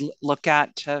would we look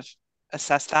at to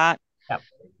assess that? Yep.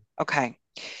 Okay.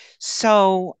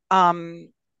 So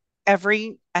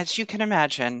as you can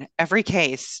imagine, every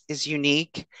case is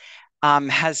unique,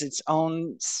 has its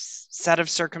own set of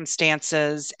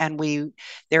circumstances, and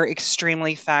they're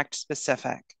extremely fact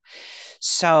specific.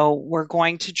 So we're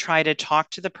going to try to talk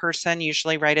to the person,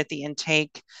 usually right at the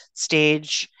intake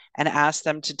stage, and ask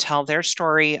them to tell their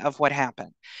story of what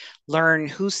happened. Learn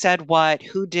who said what,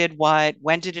 who did what,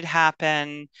 when did it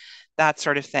happen, that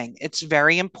sort of thing. It's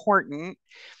very important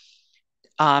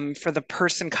for the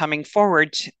person coming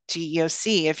forward to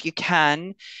EEOC, if you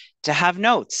can, to have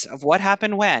notes of what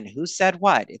happened when, who said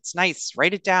what. It's nice.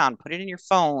 Write it down, put it in your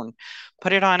phone,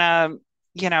 put it on a,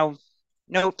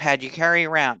 notepad you carry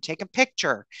around. Take a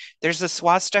picture. There's a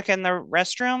swastika in the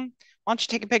restroom. Why don't you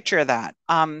take a picture of that?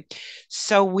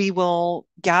 So we will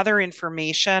gather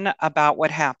information about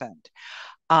what happened.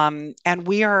 And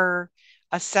we are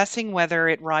assessing whether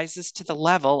it rises to the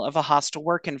level of a hostile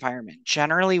work environment.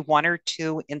 Generally, 1 or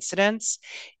 2 incidents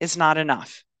is not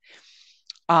enough.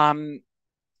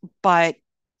 But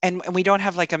we don't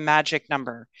have like a magic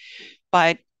number,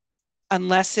 but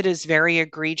unless it is very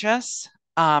egregious,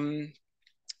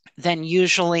 then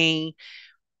usually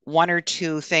 1 or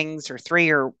 2 things, or 3,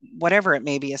 or whatever it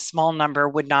may be, a small number,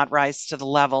 would not rise to the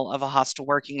level of a hostile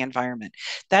working environment.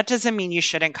 That doesn't mean you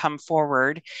shouldn't come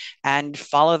forward and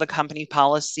follow the company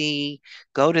policy,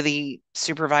 go to the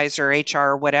supervisor,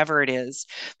 HR, whatever it is,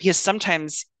 because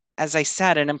sometimes, as I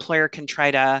said, an employer can try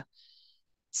to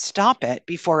stop it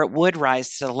before it would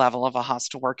rise to the level of a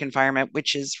hostile work environment,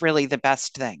 which is really the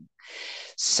best thing.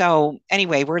 So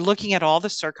anyway, we're looking at all the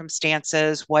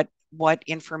circumstances, what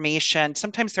information.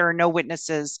 Sometimes there are no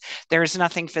witnesses, there's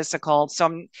nothing physical. So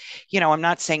I'm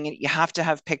not saying you have to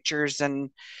have pictures and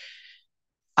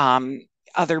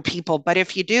other people, but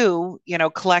if you do,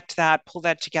 collect that, pull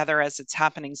that together as it's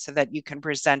happening so that you can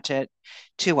present it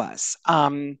to us.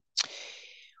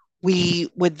 We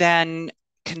would then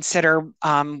consider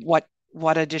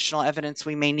what additional evidence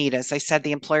we may need. As I said,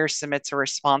 the employer submits a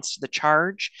response to the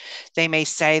charge. They may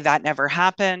say that never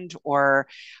happened, or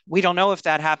we don't know if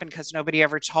that happened because nobody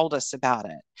ever told us about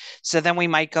it. So then we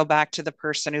might go back to the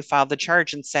person who filed the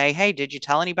charge and say, hey, did you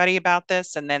tell anybody about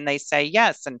this? And then they say,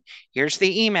 yes, and here's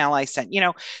the email I sent.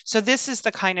 So this is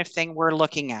the kind of thing we're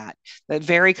looking at, the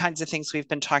very kinds of things we've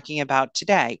been talking about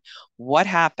today. What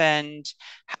happened,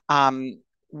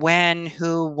 when,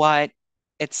 who, what,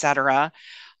 etc.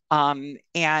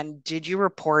 And did you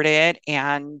report it?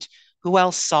 And who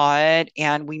else saw it?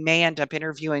 And we may end up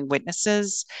interviewing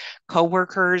witnesses,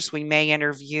 coworkers. We may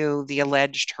interview the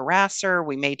alleged harasser.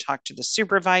 We may talk to the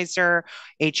supervisor,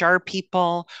 HR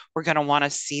people. We're going to want to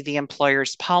see the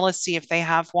employer's policy if they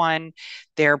have one,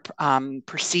 their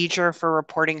procedure for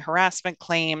reporting harassment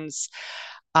claims.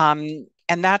 And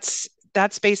that's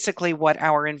basically what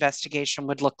our investigation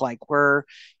would look like. We're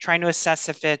trying to assess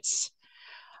if it's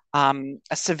a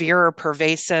severe or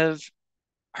pervasive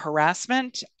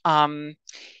harassment,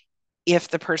 if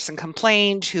the person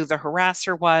complained, who the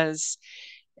harasser was,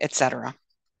 etc.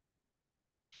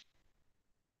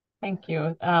 Thank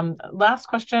you. Last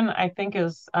question, I think,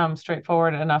 is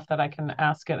straightforward enough that I can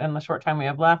ask it in the short time we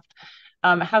have left.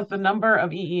 Has the number of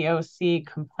EEOC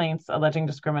complaints alleging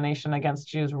discrimination against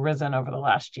Jews risen over the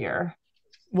last year?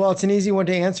 Well, it's an easy one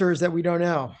to answer, is that we don't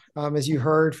know. As you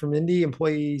heard from Indy,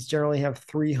 employees generally have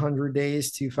 300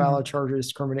 days to file a charge of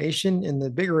discrimination. And the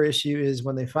bigger issue is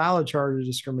when they file a charge of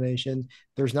discrimination,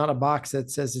 there's not a box that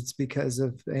says it's because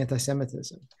of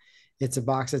anti-Semitism. It's a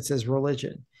box that says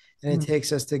religion. And it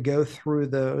takes us to go through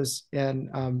those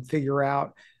and figure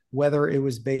out whether it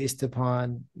was based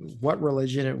upon what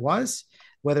religion it was,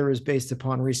 whether it was based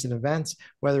upon recent events,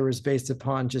 whether it was based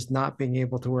upon just not being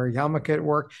able to wear a yarmulke at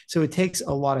work. So it takes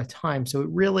a lot of time. So it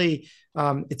really,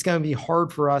 it's going to be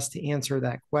hard for us to answer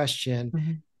that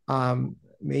question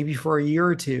maybe for a year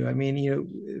or two. I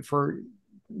mean, for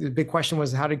the big question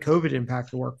was, how did COVID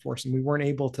impact the workforce? And we weren't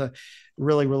able to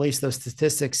really release those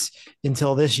statistics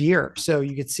until this year. So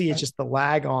you could see it's just the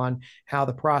lag on how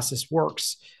the process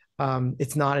works.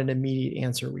 It's not an immediate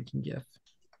answer we can give.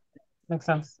 Makes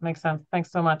sense. Thanks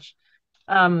so much.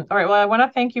 All right. Well, I want to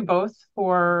thank you both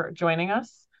for joining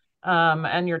us,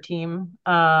 and your team.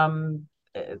 I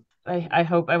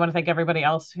want to thank everybody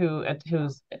else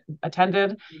who's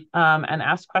attended, and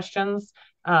asked questions.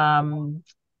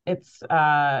 It's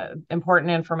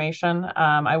important information.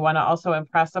 I want to also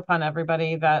impress upon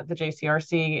everybody that the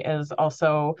JCRC is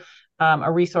also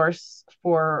a resource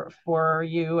for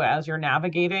you as you're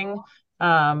navigating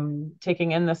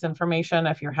taking in this information.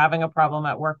 If you're having a problem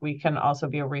at work, we can also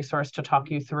be a resource to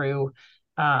talk you through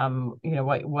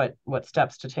what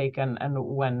steps to take and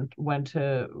when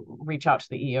to reach out to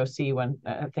the EEOC when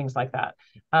things like that.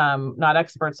 Not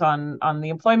experts on the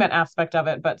employment aspect of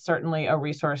it, but certainly a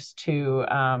resource to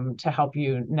help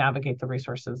you navigate the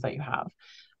resources that you have.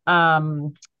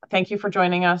 Thank you for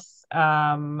joining us.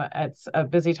 It's a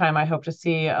busy time. I hope to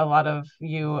see a lot of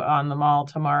you on the mall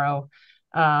tomorrow.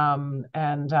 And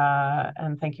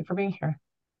thank you for being here.